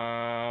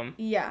 bum.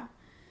 Yeah.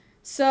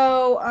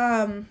 So,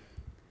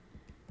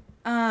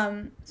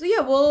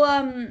 yeah,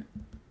 we'll,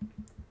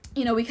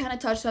 we kind of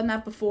touched on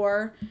that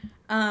before,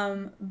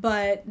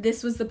 but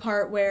this was the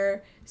part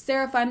where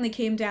Sarah finally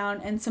came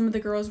down, and some of the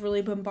girls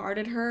really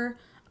bombarded her,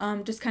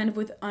 just kind of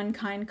with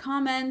unkind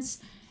comments,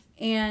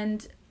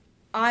 and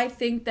I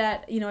think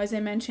that, as I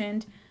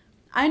mentioned,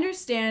 I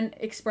understand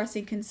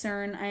expressing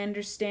concern, I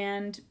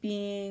understand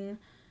being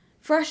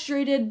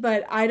frustrated,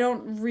 but I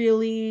don't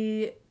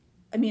really,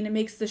 it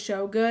makes the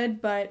show good,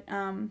 but,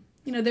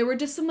 there were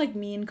just some, like,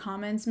 mean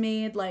comments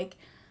made. Like,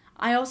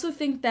 I also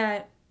think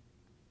that,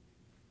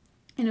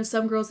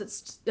 some girls that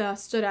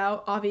stood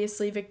out,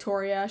 obviously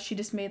Victoria, she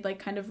just made, like,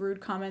 kind of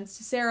rude comments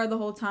to Sarah the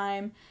whole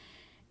time.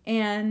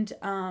 And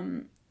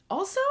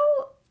also,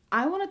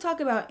 I want to talk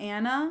about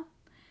Anna,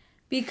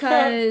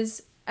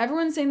 because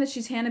everyone's saying that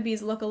she's Hannah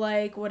B's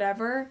lookalike,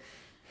 whatever.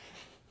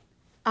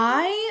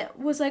 I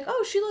was like,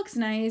 oh, she looks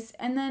nice,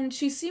 and then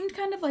she seemed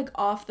kind of, like,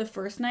 off the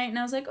first night, and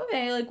I was like,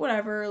 okay, like,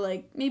 whatever,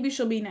 like, maybe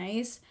she'll be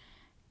nice.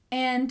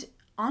 And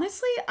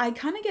honestly, I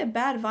kind of get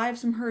bad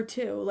vibes from her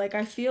too. Like,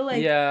 I feel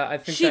like I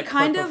think she that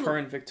kind clip of her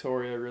and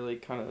Victoria really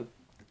kind of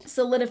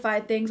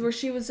solidified things, where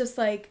she was just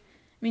like,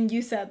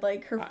 you said,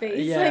 like, her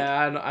face.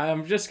 Yeah, like,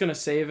 I'm just gonna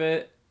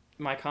save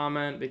my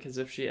comment, because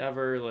if she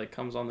ever, like,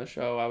 comes on the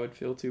show, I would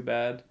feel too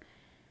bad.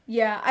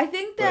 Yeah, I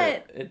think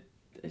that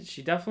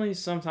she definitely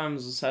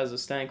sometimes has a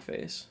stank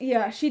face.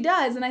 Yeah, she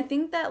does, and I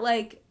think that,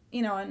 like,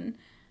 and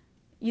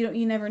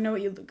you never know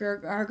what you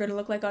are going to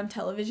look like on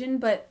television,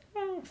 but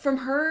from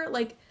her,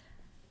 like,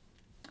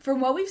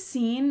 from what we've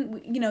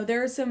seen,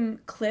 there are some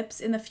clips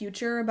in the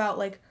future about,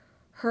 like,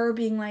 her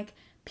being like,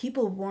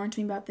 people warned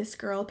me about this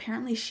girl,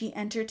 apparently she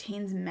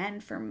entertains men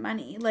for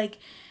money. Like,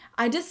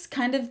 I just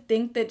kind of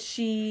think that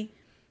she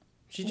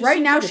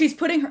right now, she's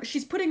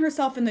putting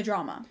herself in the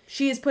drama.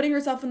 She is putting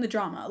herself in the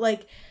drama.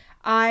 Like,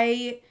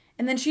 and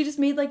then she just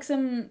made, like,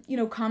 some,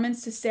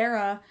 comments to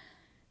Sarah,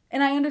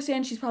 and I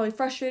understand she's probably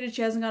frustrated,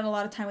 she hasn't gotten a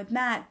lot of time with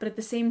Matt, but at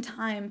the same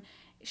time,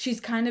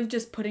 she's kind of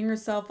just putting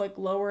herself, like,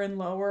 lower and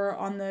lower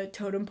on the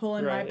totem pole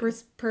in my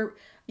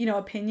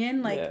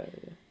opinion. Like,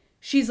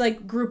 she's,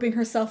 like, grouping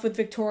herself with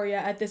Victoria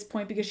at this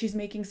point because she's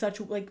making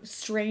such, like,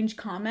 strange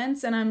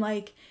comments, and I'm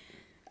like,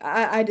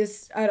 I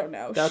don't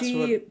know.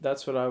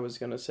 That's what I was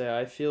gonna say.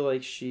 I feel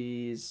like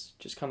she's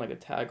just kind of like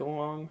a tag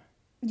along.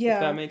 Yeah.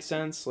 If that makes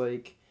sense.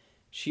 Like,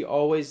 she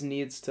always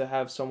needs to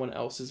have someone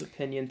else's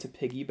opinion to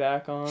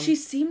piggyback on. She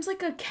seems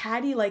like a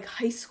catty, like,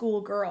 high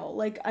school girl.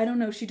 Like, I don't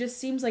know. She just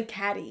seems like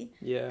catty.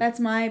 Yeah. That's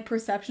my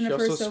perception of her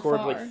so far. She also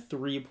scored, like,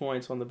 3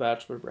 points on the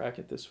Bachelor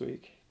bracket this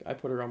week. I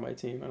put her on my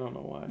team. I don't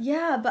know why.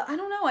 Yeah, but I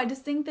don't know. I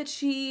just think that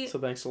she... So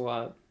thanks a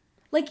lot.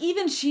 Like,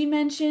 even she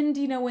mentioned,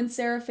 when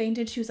Sarah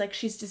fainted, she was like,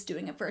 she's just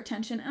doing it for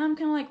attention. And I'm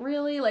kind of like,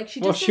 really? Like, she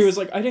was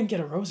like, I didn't get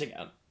a rose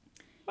again.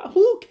 Well,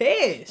 who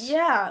cares?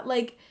 Yeah,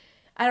 like,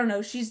 I don't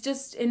know. She's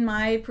just, in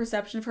my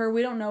perception of her,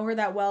 we don't know her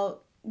that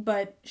well,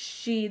 but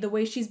the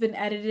way she's been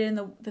edited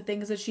and the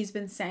things that she's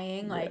been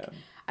saying, like,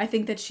 I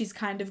think that she's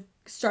kind of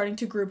starting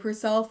to group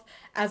herself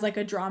as, like,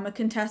 a drama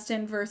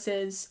contestant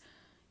versus,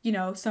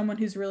 someone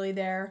who's really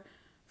there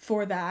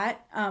for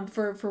that,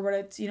 for what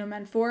it's,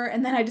 meant for.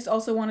 And then I just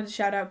also wanted to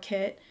shout out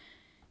Kit.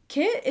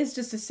 Kit is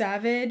just a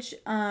savage.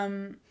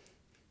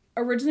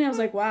 Originally I was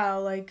like, wow,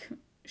 like,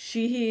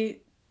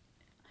 she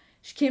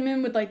came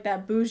in with, like,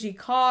 that bougie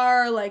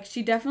car. Like,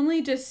 she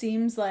definitely just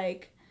seems,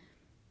 like,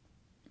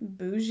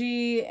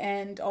 bougie,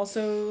 and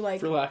also, like...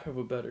 For lack of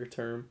a better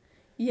term.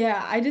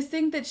 Yeah, I just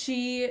think that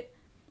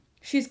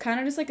she's kind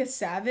of just, like, a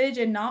savage,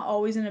 and not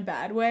always in a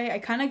bad way. I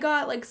kind of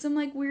got, like, some,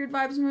 like, weird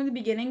vibes from her in the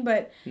beginning,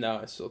 but...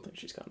 No, I still think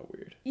she's kind of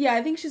weird. Yeah,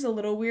 I think she's a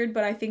little weird,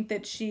 but I think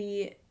that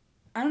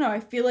I don't know, I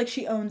feel like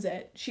she owns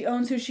it. She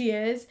owns who she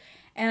is,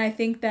 And I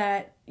think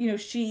that, you know,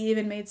 she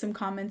even made some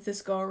comments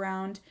this go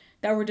around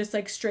that were just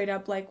like straight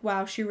up like,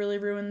 wow, she really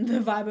ruined the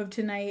vibe of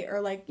tonight,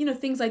 or like, you know,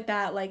 things like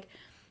that. Like,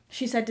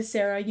 she said to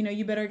Sarah, you know,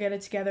 you better get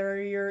it together,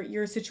 or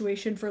your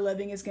situation for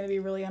living is going to be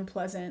really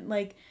unpleasant.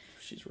 Like,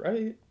 she's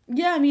right.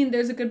 Yeah, I mean,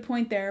 there's a good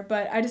point there,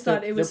 but I just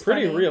thought it was they're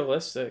pretty funny.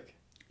 Realistic.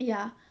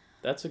 Yeah.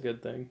 That's a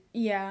good thing.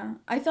 Yeah.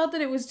 I thought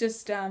that it was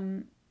just,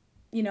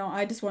 you know,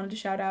 I just wanted to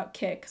shout out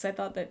Kit, because I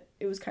thought that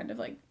it was kind of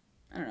like,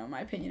 I don't know, in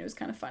my opinion, it was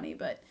kind of funny,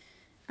 but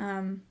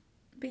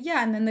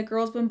yeah, and then the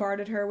girls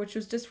bombarded her, which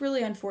was just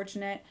really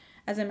unfortunate.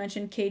 As I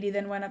mentioned, Katie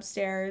then went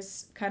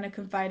upstairs, kind of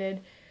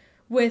confided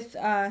with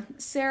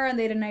Sarah, and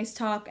they had a nice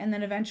talk, and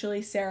then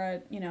eventually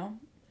Sarah, you know,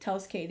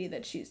 tells Katie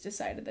that she's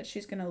decided that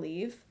she's going to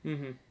leave.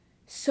 Mm-hmm.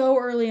 So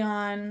early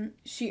on,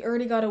 she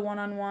already got a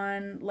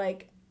one-on-one,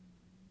 like,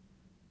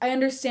 I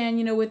understand,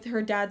 you know, with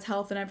her dad's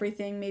health and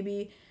everything,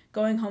 maybe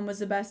going home was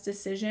the best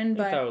decision,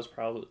 but... I think that was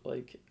probably,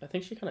 like, I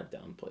think she kind of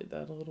downplayed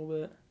that a little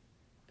bit.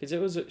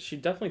 Because she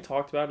definitely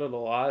talked about it a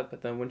lot,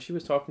 but then when she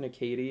was talking to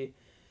Katie,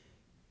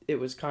 it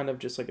was kind of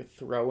just like a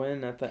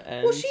throw-in at the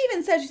end. Well, she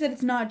said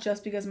it's not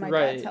just because of my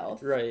dad's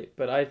health. Right,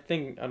 but I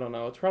don't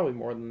know, it's probably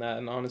more than that,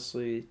 and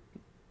honestly,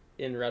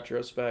 in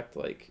retrospect,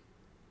 like,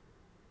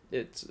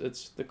 it's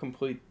the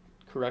complete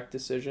correct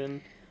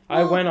decision. Well,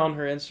 I went on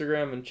her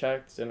Instagram and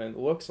checked, and it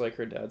looks like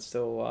her dad's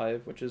still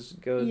alive, which is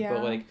good, yeah.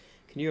 But, like,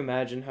 can you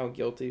imagine how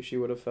guilty she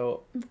would have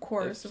felt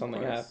if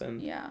something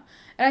happened? Yeah,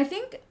 and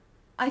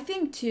I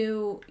think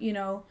too, you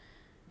know,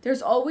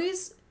 there's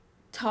always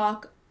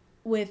talk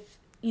with,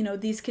 you know,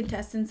 these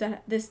contestants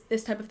that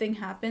this type of thing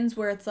happens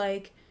where it's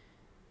like,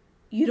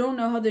 you don't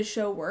know how this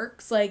show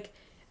works. Like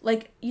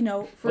you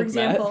know, for like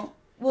example, Matt?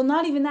 Well,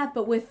 not even that,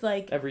 but with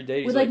like every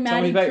day, with like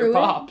tell me about your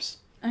pops.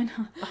 I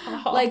know,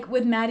 like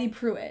with Maddie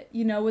Pruitt,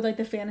 you know, with like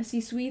the fantasy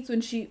suites,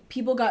 when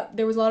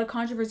there was a lot of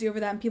controversy over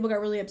that, and people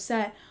got really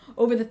upset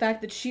over the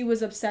fact that she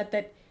was upset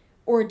that,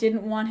 or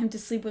didn't want him to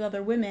sleep with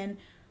other women.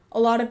 A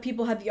lot of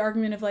people had the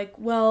argument of like,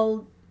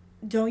 well,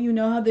 don't you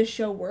know how this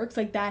show works?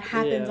 Like, that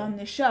happens on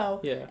this show.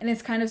 Yeah. And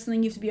it's kind of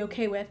something you have to be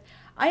okay with.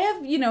 I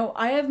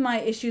have my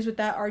issues with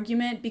that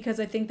argument, because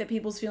I think that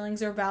people's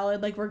feelings are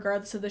valid, like,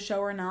 regardless of the show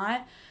or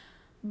not.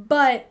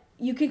 But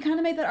you can kind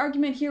of make that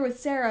argument here with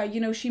Sarah.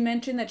 You know, she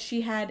mentioned that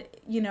she had,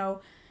 you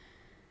know,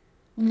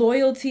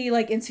 loyalty,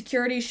 like,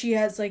 insecurity. She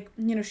has, like,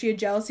 you know, she had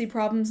jealousy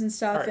problems and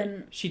stuff. Right.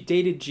 And she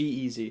dated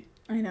G-Eazy.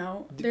 I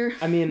know.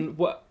 I mean,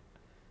 what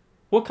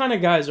kind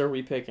of guys are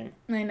we picking?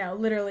 I know,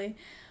 literally.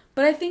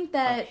 But I think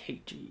that... I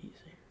hate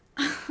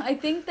G-Eazy. I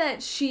think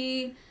that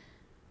she...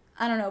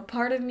 I don't know,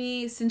 part of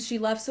me, since she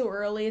left so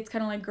early, it's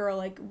kind of like, girl,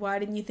 like, why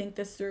didn't you think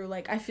this through?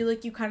 Like, I feel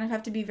like you kind of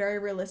have to be very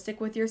realistic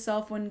with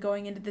yourself when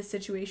going into this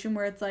situation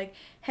where it's like,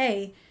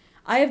 hey,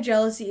 I have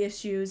jealousy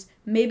issues.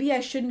 Maybe I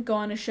shouldn't go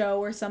on a show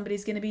where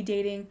somebody's going to be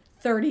dating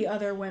 30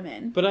 other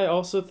women. But I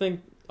also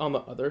think, on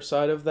the other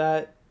side of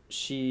that,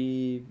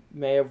 she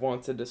may have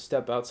wanted to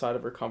step outside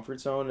of her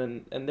comfort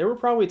zone, and there were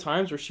probably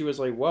times where she was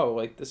like, whoa,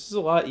 like, this is a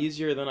lot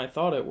easier than I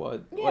thought it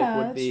would. Yeah,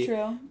 like, would be.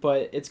 That's true.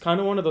 But it's kind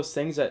of one of those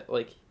things that,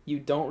 like, you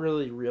don't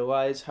really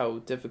realize how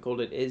difficult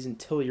it is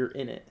until you're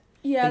in it.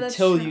 Yeah, that's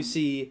true. Until you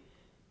see,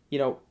 you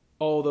know,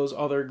 all those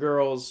other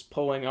girls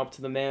pulling up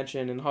to the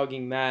mansion and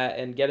hugging Matt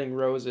and getting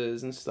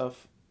roses and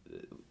stuff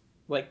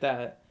like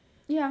that.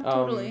 Yeah,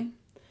 totally.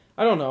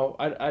 I don't know.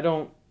 I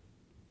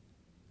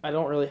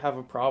don't really have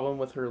a problem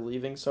with her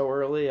leaving so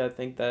early. I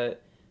think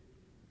that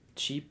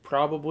she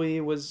probably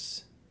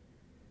was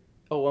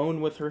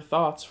alone with her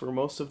thoughts for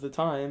most of the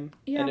time.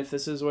 Yeah. And if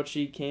this is how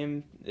she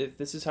came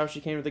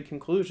to the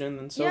conclusion,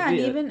 then so be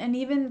it. And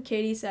even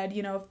Katie said,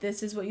 you know, if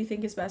this is what you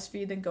think is best for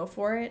you, then go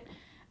for it.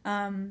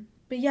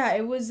 But yeah,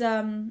 it was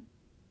I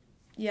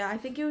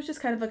think it was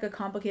just kind of like a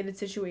complicated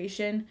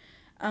situation.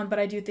 But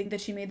I do think that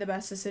she made the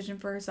best decision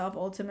for herself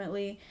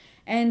ultimately.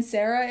 And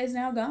Sarah is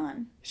now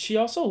gone. She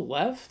also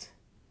left.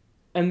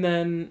 And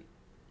then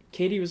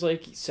Katie was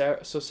like,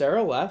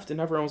 Sarah left, and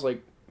everyone was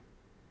like,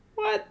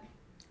 what?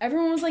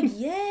 Everyone was like,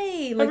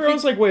 yay! Like, everyone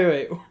was like,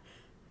 wait.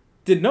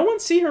 Did no one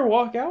see her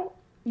walk out?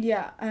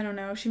 Yeah, I don't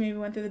know. She maybe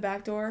went through the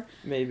back door.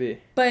 Maybe.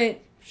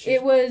 But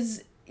it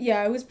was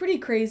pretty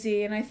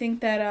crazy, and I think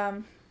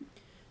that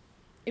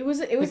it was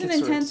an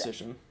intense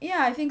decision. Yeah,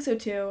 I think so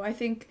too. I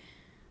think,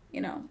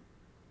 you know,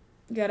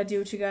 you gotta do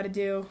what you gotta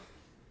do.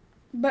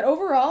 But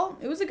overall,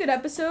 it was a good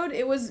episode.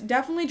 It was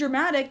definitely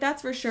dramatic,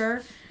 that's for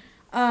sure.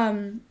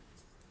 And,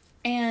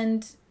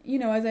 you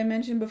know, as I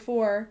mentioned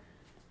before,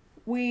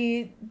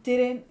 we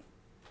didn't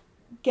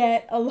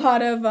get a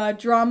lot of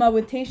drama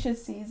with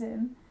Tayshia's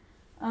season.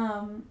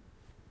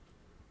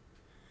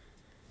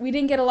 We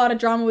didn't get a lot of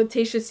drama with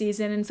Tayshia's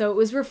season, and so it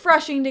was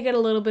refreshing to get a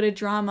little bit of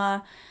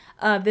drama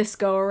this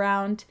go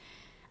around.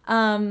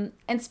 And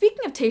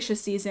speaking of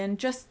Tayshia's season,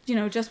 just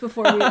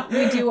before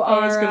we do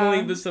our... I was going to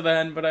leave this to the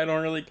end, but I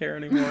don't really care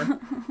anymore.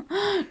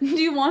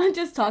 Do you want to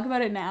just talk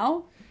about it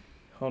now?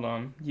 Hold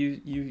on.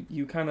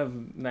 You kind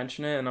of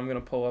mention it, and I'm going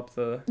to pull up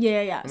the...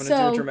 Yeah. I'm going to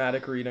do a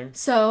dramatic reading.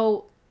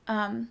 So,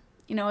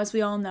 you know, as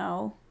we all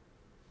know,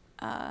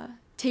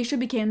 Tayshia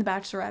became the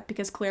Bachelorette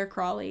because Claire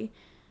Crawley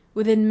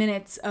within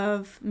minutes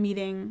of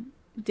meeting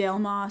Dale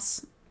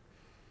Moss,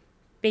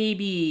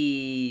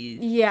 Baby.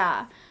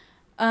 yeah,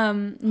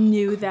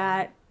 knew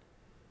that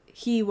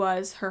he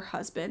was her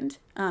husband,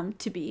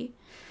 to be.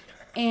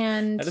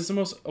 And That is the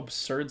most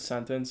absurd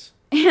sentence,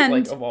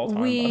 and of all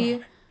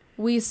time.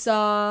 we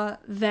saw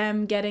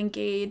them get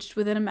engaged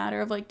within a matter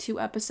of 2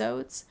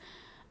 episodes.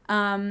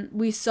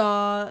 We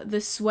saw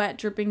the sweat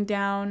dripping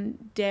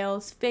down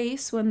Dale's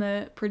face when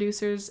the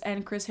producers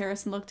and Chris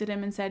Harrison looked at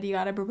him and said, "You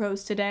gotta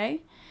propose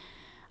today."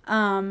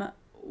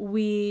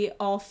 We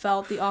all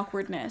felt the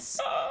awkwardness.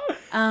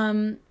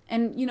 And,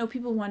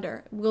 people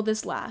wonder, will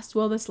this last?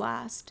 Will this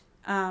last?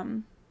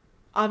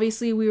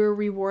 Obviously, we were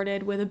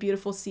rewarded with a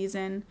beautiful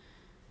season.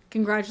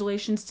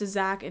 Congratulations to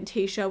Zach and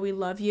Tayshia. We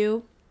love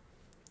you.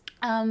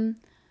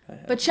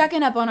 But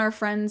checking up on our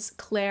friends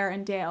Claire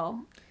and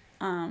Dale.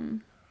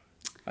 I'm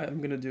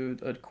going to do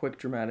a quick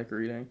dramatic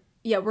reading.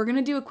 Yeah, we're going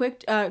to do a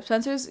quick...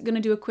 Spencer's going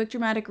to do a quick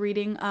dramatic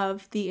reading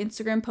of the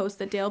Instagram post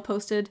that Dale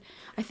posted,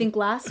 I think,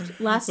 last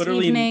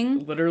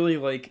evening.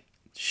 Literally,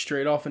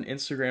 straight off an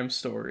Instagram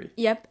story.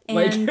 Yep.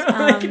 And,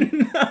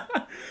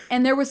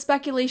 and there was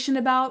speculation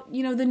about,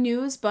 the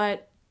news,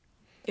 but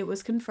it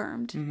was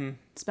confirmed. Mm-hmm.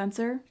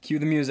 Spencer? Cue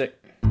the music.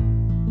 I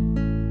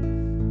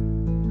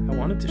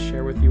wanted to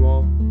share with you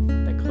all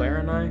that Claire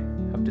and I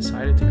have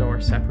decided to go our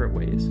separate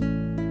ways.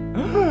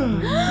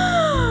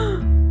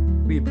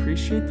 We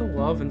appreciate the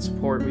love and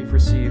support we've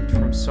received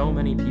from so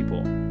many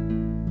people.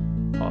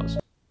 Pause.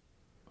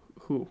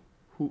 Who?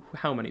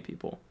 How many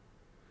people?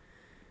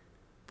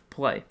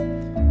 Play.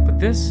 But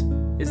this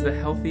is the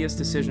healthiest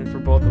decision for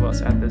both of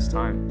us at this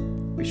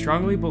time. We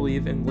strongly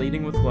believe in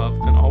leading with love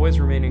and always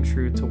remaining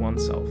true to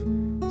oneself,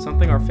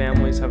 something our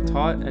families have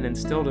taught and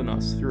instilled in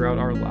us throughout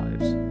our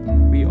lives.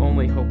 We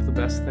only hope the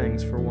best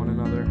things for one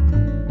another.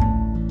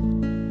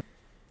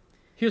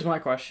 Here's my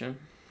question.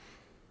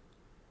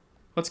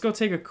 Let's go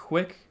take a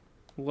quick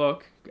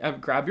look.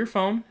 Grab your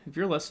phone if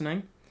you're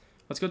listening.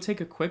 Let's go take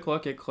a quick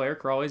look at Claire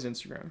Crawley's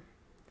Instagram.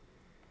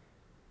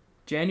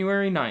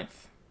 January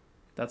 9th.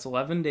 That's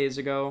 11 days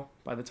ago.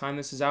 By the time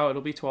this is out,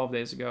 it'll be 12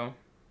 days ago.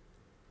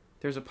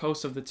 There's a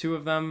post of the two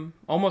of them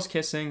almost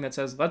kissing that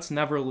says, "Let's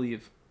never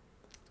leave."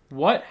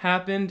 What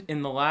happened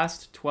in the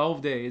last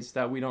 12 days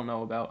that we don't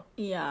know about?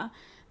 Yeah.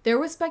 There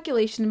was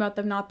speculation about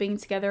them not being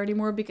together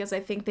anymore because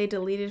I think they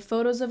deleted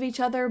photos of each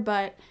other,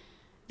 but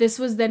this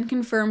was then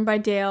confirmed by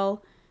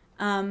Dale.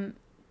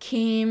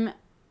 Came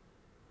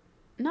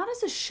not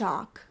as a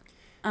shock.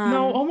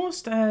 No,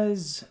 almost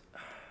as...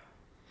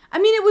 I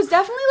mean, it was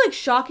definitely,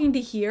 shocking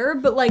to hear,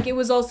 but, it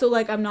was also,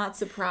 I'm not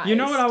surprised. You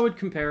know what I would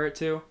compare it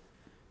to?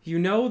 You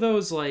know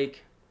those,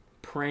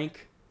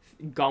 prank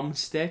gum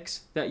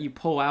sticks that you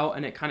pull out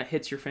and it kind of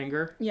hits your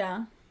finger?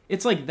 Yeah.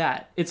 It's like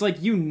that. It's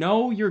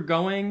you're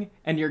going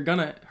and you're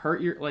gonna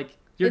hurt your,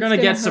 you're gonna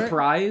get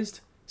surprised.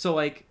 So,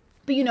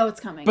 But you know it's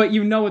coming. But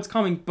you know it's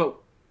coming, but...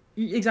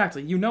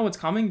 Exactly. You know it's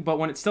coming, but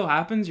when it still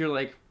happens, you're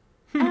like...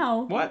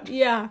 Ow. What?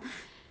 Yeah.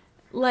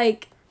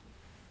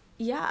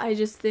 Yeah, I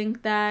just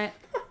think that...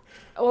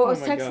 Well, I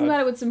was texting about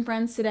it with some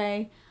friends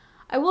today.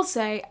 I will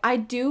say, I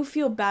do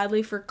feel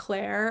badly for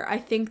Claire. I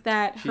think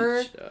that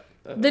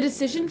the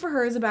decision for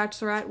her as a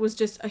bachelorette was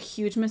just a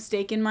huge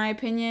mistake, in my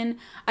opinion.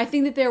 I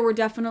think that there were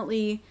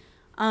definitely,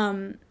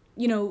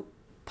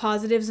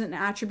 positives and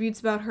attributes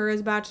about her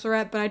as a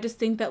bachelorette, but I just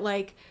think that,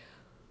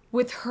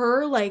 with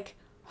her,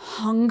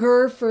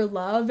 hunger for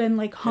love and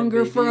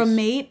hunger for a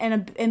mate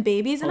and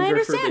babies, and I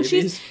understand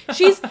she's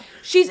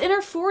in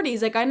her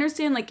 40s. I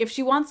understand if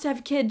she wants to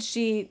have kids,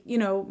 she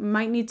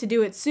might need to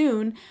do it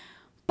soon,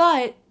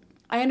 but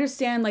I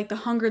understand the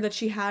hunger that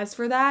she has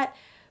for that.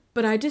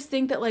 But I just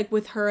think that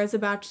with her as a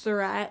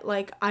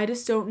bachelorette, I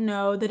just don't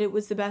know that it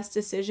was the best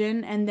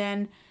decision. And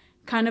then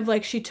kind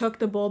of she took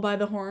the bull by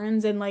the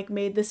horns and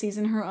made the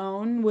season her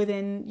own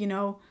within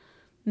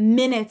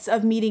minutes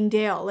of meeting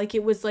Dale.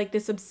 It was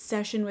this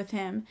obsession with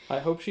him. I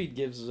hope she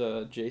gives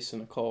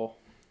Jason a call.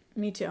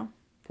 Me too.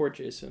 Poor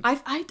Jason.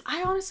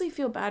 I honestly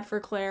feel bad for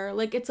Claire.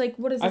 It's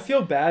what is this? I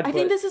feel bad, I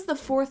think this is the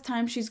 4th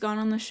time she's gone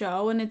on the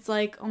show, and it's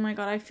oh my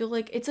god, I feel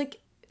it's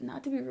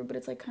not to be rude, but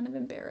it's kind of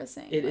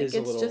embarrassing. It is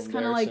a little just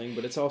embarrassing,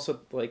 but it's also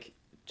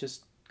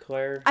just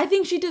Claire. I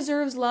think she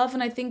deserves love,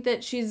 and I think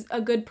that she's a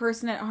good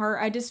person at heart.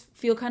 I just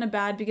feel kind of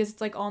bad because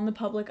it's on the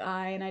public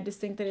eye, and I just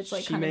think that it's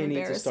kind of embarrassing in that way. She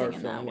may need to start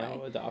filling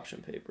out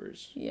adoption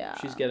papers. Yeah.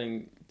 She's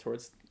getting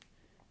towards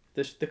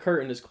the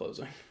curtain is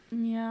closing.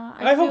 Yeah.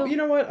 I hope, you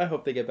know what? I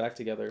hope they get back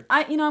together.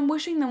 I'm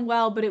wishing them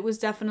well, but it was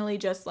definitely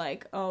just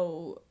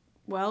oh,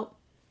 well.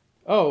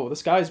 Oh, the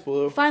sky's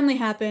blue. Finally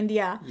happened,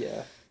 yeah.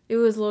 Yeah. It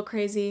was a little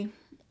crazy.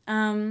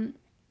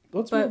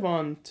 Let's move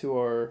on to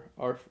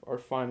our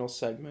final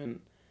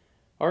segment.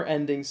 Our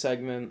ending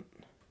segment.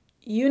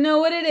 You know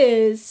what it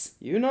is.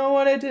 You know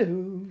what I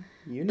do.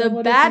 You know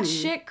what I do. The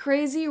batshit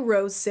crazy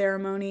rose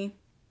ceremony.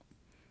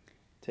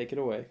 Take it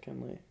away,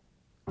 Kenley.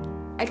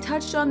 I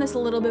touched on this a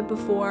little bit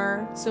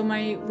before, so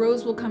my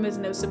rose will come as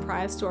no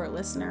surprise to our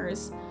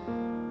listeners.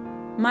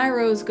 My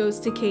rose goes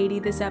to Katie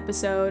this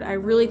episode. I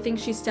really think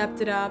she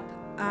stepped it up.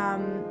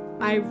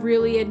 I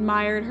really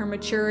admired her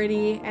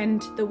maturity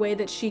and the way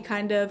that she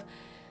kind of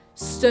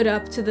stood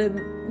up to the,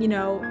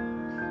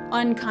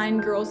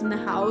 unkind girls in the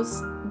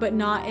house, but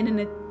not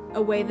in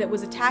a way that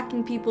was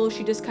attacking people.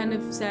 She just kind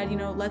of said,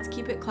 let's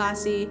keep it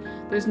classy.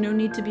 There's no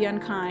need to be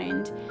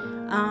unkind.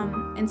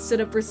 And stood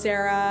up for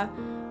Sarah,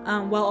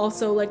 while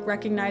also like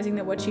recognizing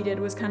that what she did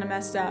was kind of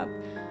messed up.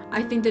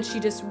 I think that she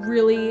just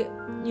really,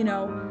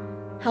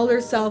 held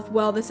herself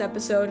well this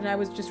episode, and I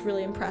was just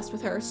really impressed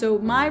with her. So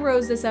my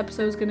rose this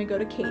episode is going to go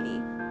to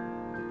Katie.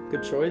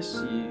 Good choice.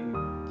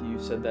 You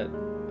said that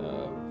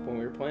when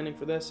we were planning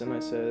for this, and I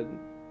said,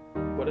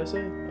 what did I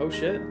say? Oh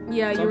shit?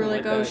 Yeah, Something you were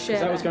like, oh that, shit.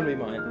 That was going to be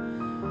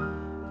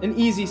mine. An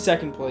easy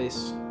second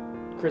place,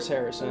 Chris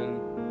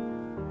Harrison.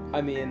 I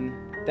mean,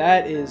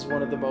 that is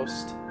one of the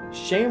most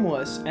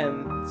shameless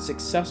and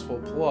successful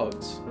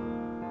plugs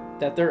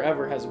that there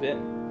ever has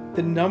been.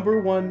 The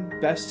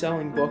 #1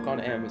 best-selling book on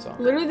Amazon.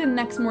 Literally the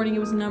next morning it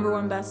was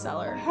 #1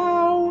 bestseller.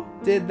 How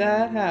did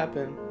that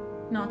happen?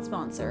 Not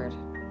sponsored.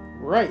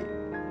 Right.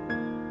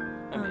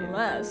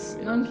 Unless.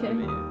 No, I'm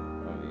kidding.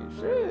 I mean,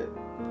 shit.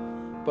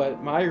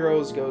 But my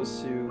rose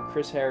goes to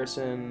Chris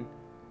Harrison,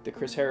 the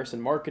Chris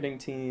Harrison marketing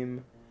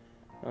team.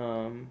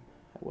 I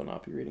will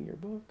not be reading your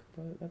book,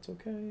 but that's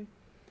okay.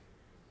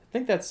 I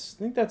think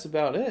that's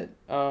about it.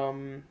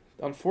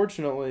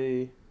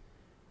 Unfortunately,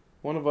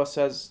 one of us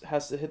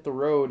has to hit the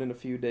road in a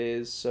few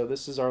days, so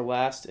this is our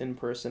last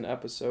in-person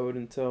episode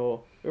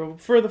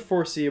for the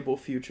foreseeable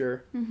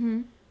future.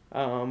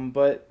 Mm-hmm.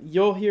 But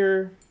you'll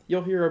hear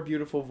our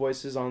beautiful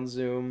voices on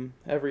Zoom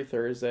every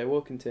Thursday.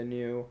 We'll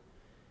continue,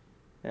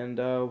 and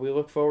we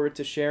look forward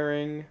to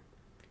sharing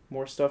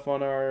more stuff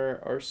on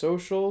our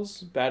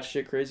socials.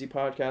 Batshit Crazy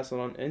Podcast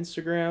on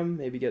Instagram.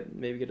 Maybe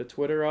get a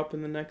Twitter up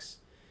in the next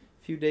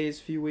few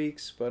days, few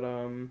weeks. But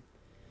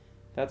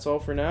that's all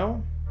for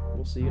now.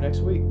 We'll see you next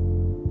week.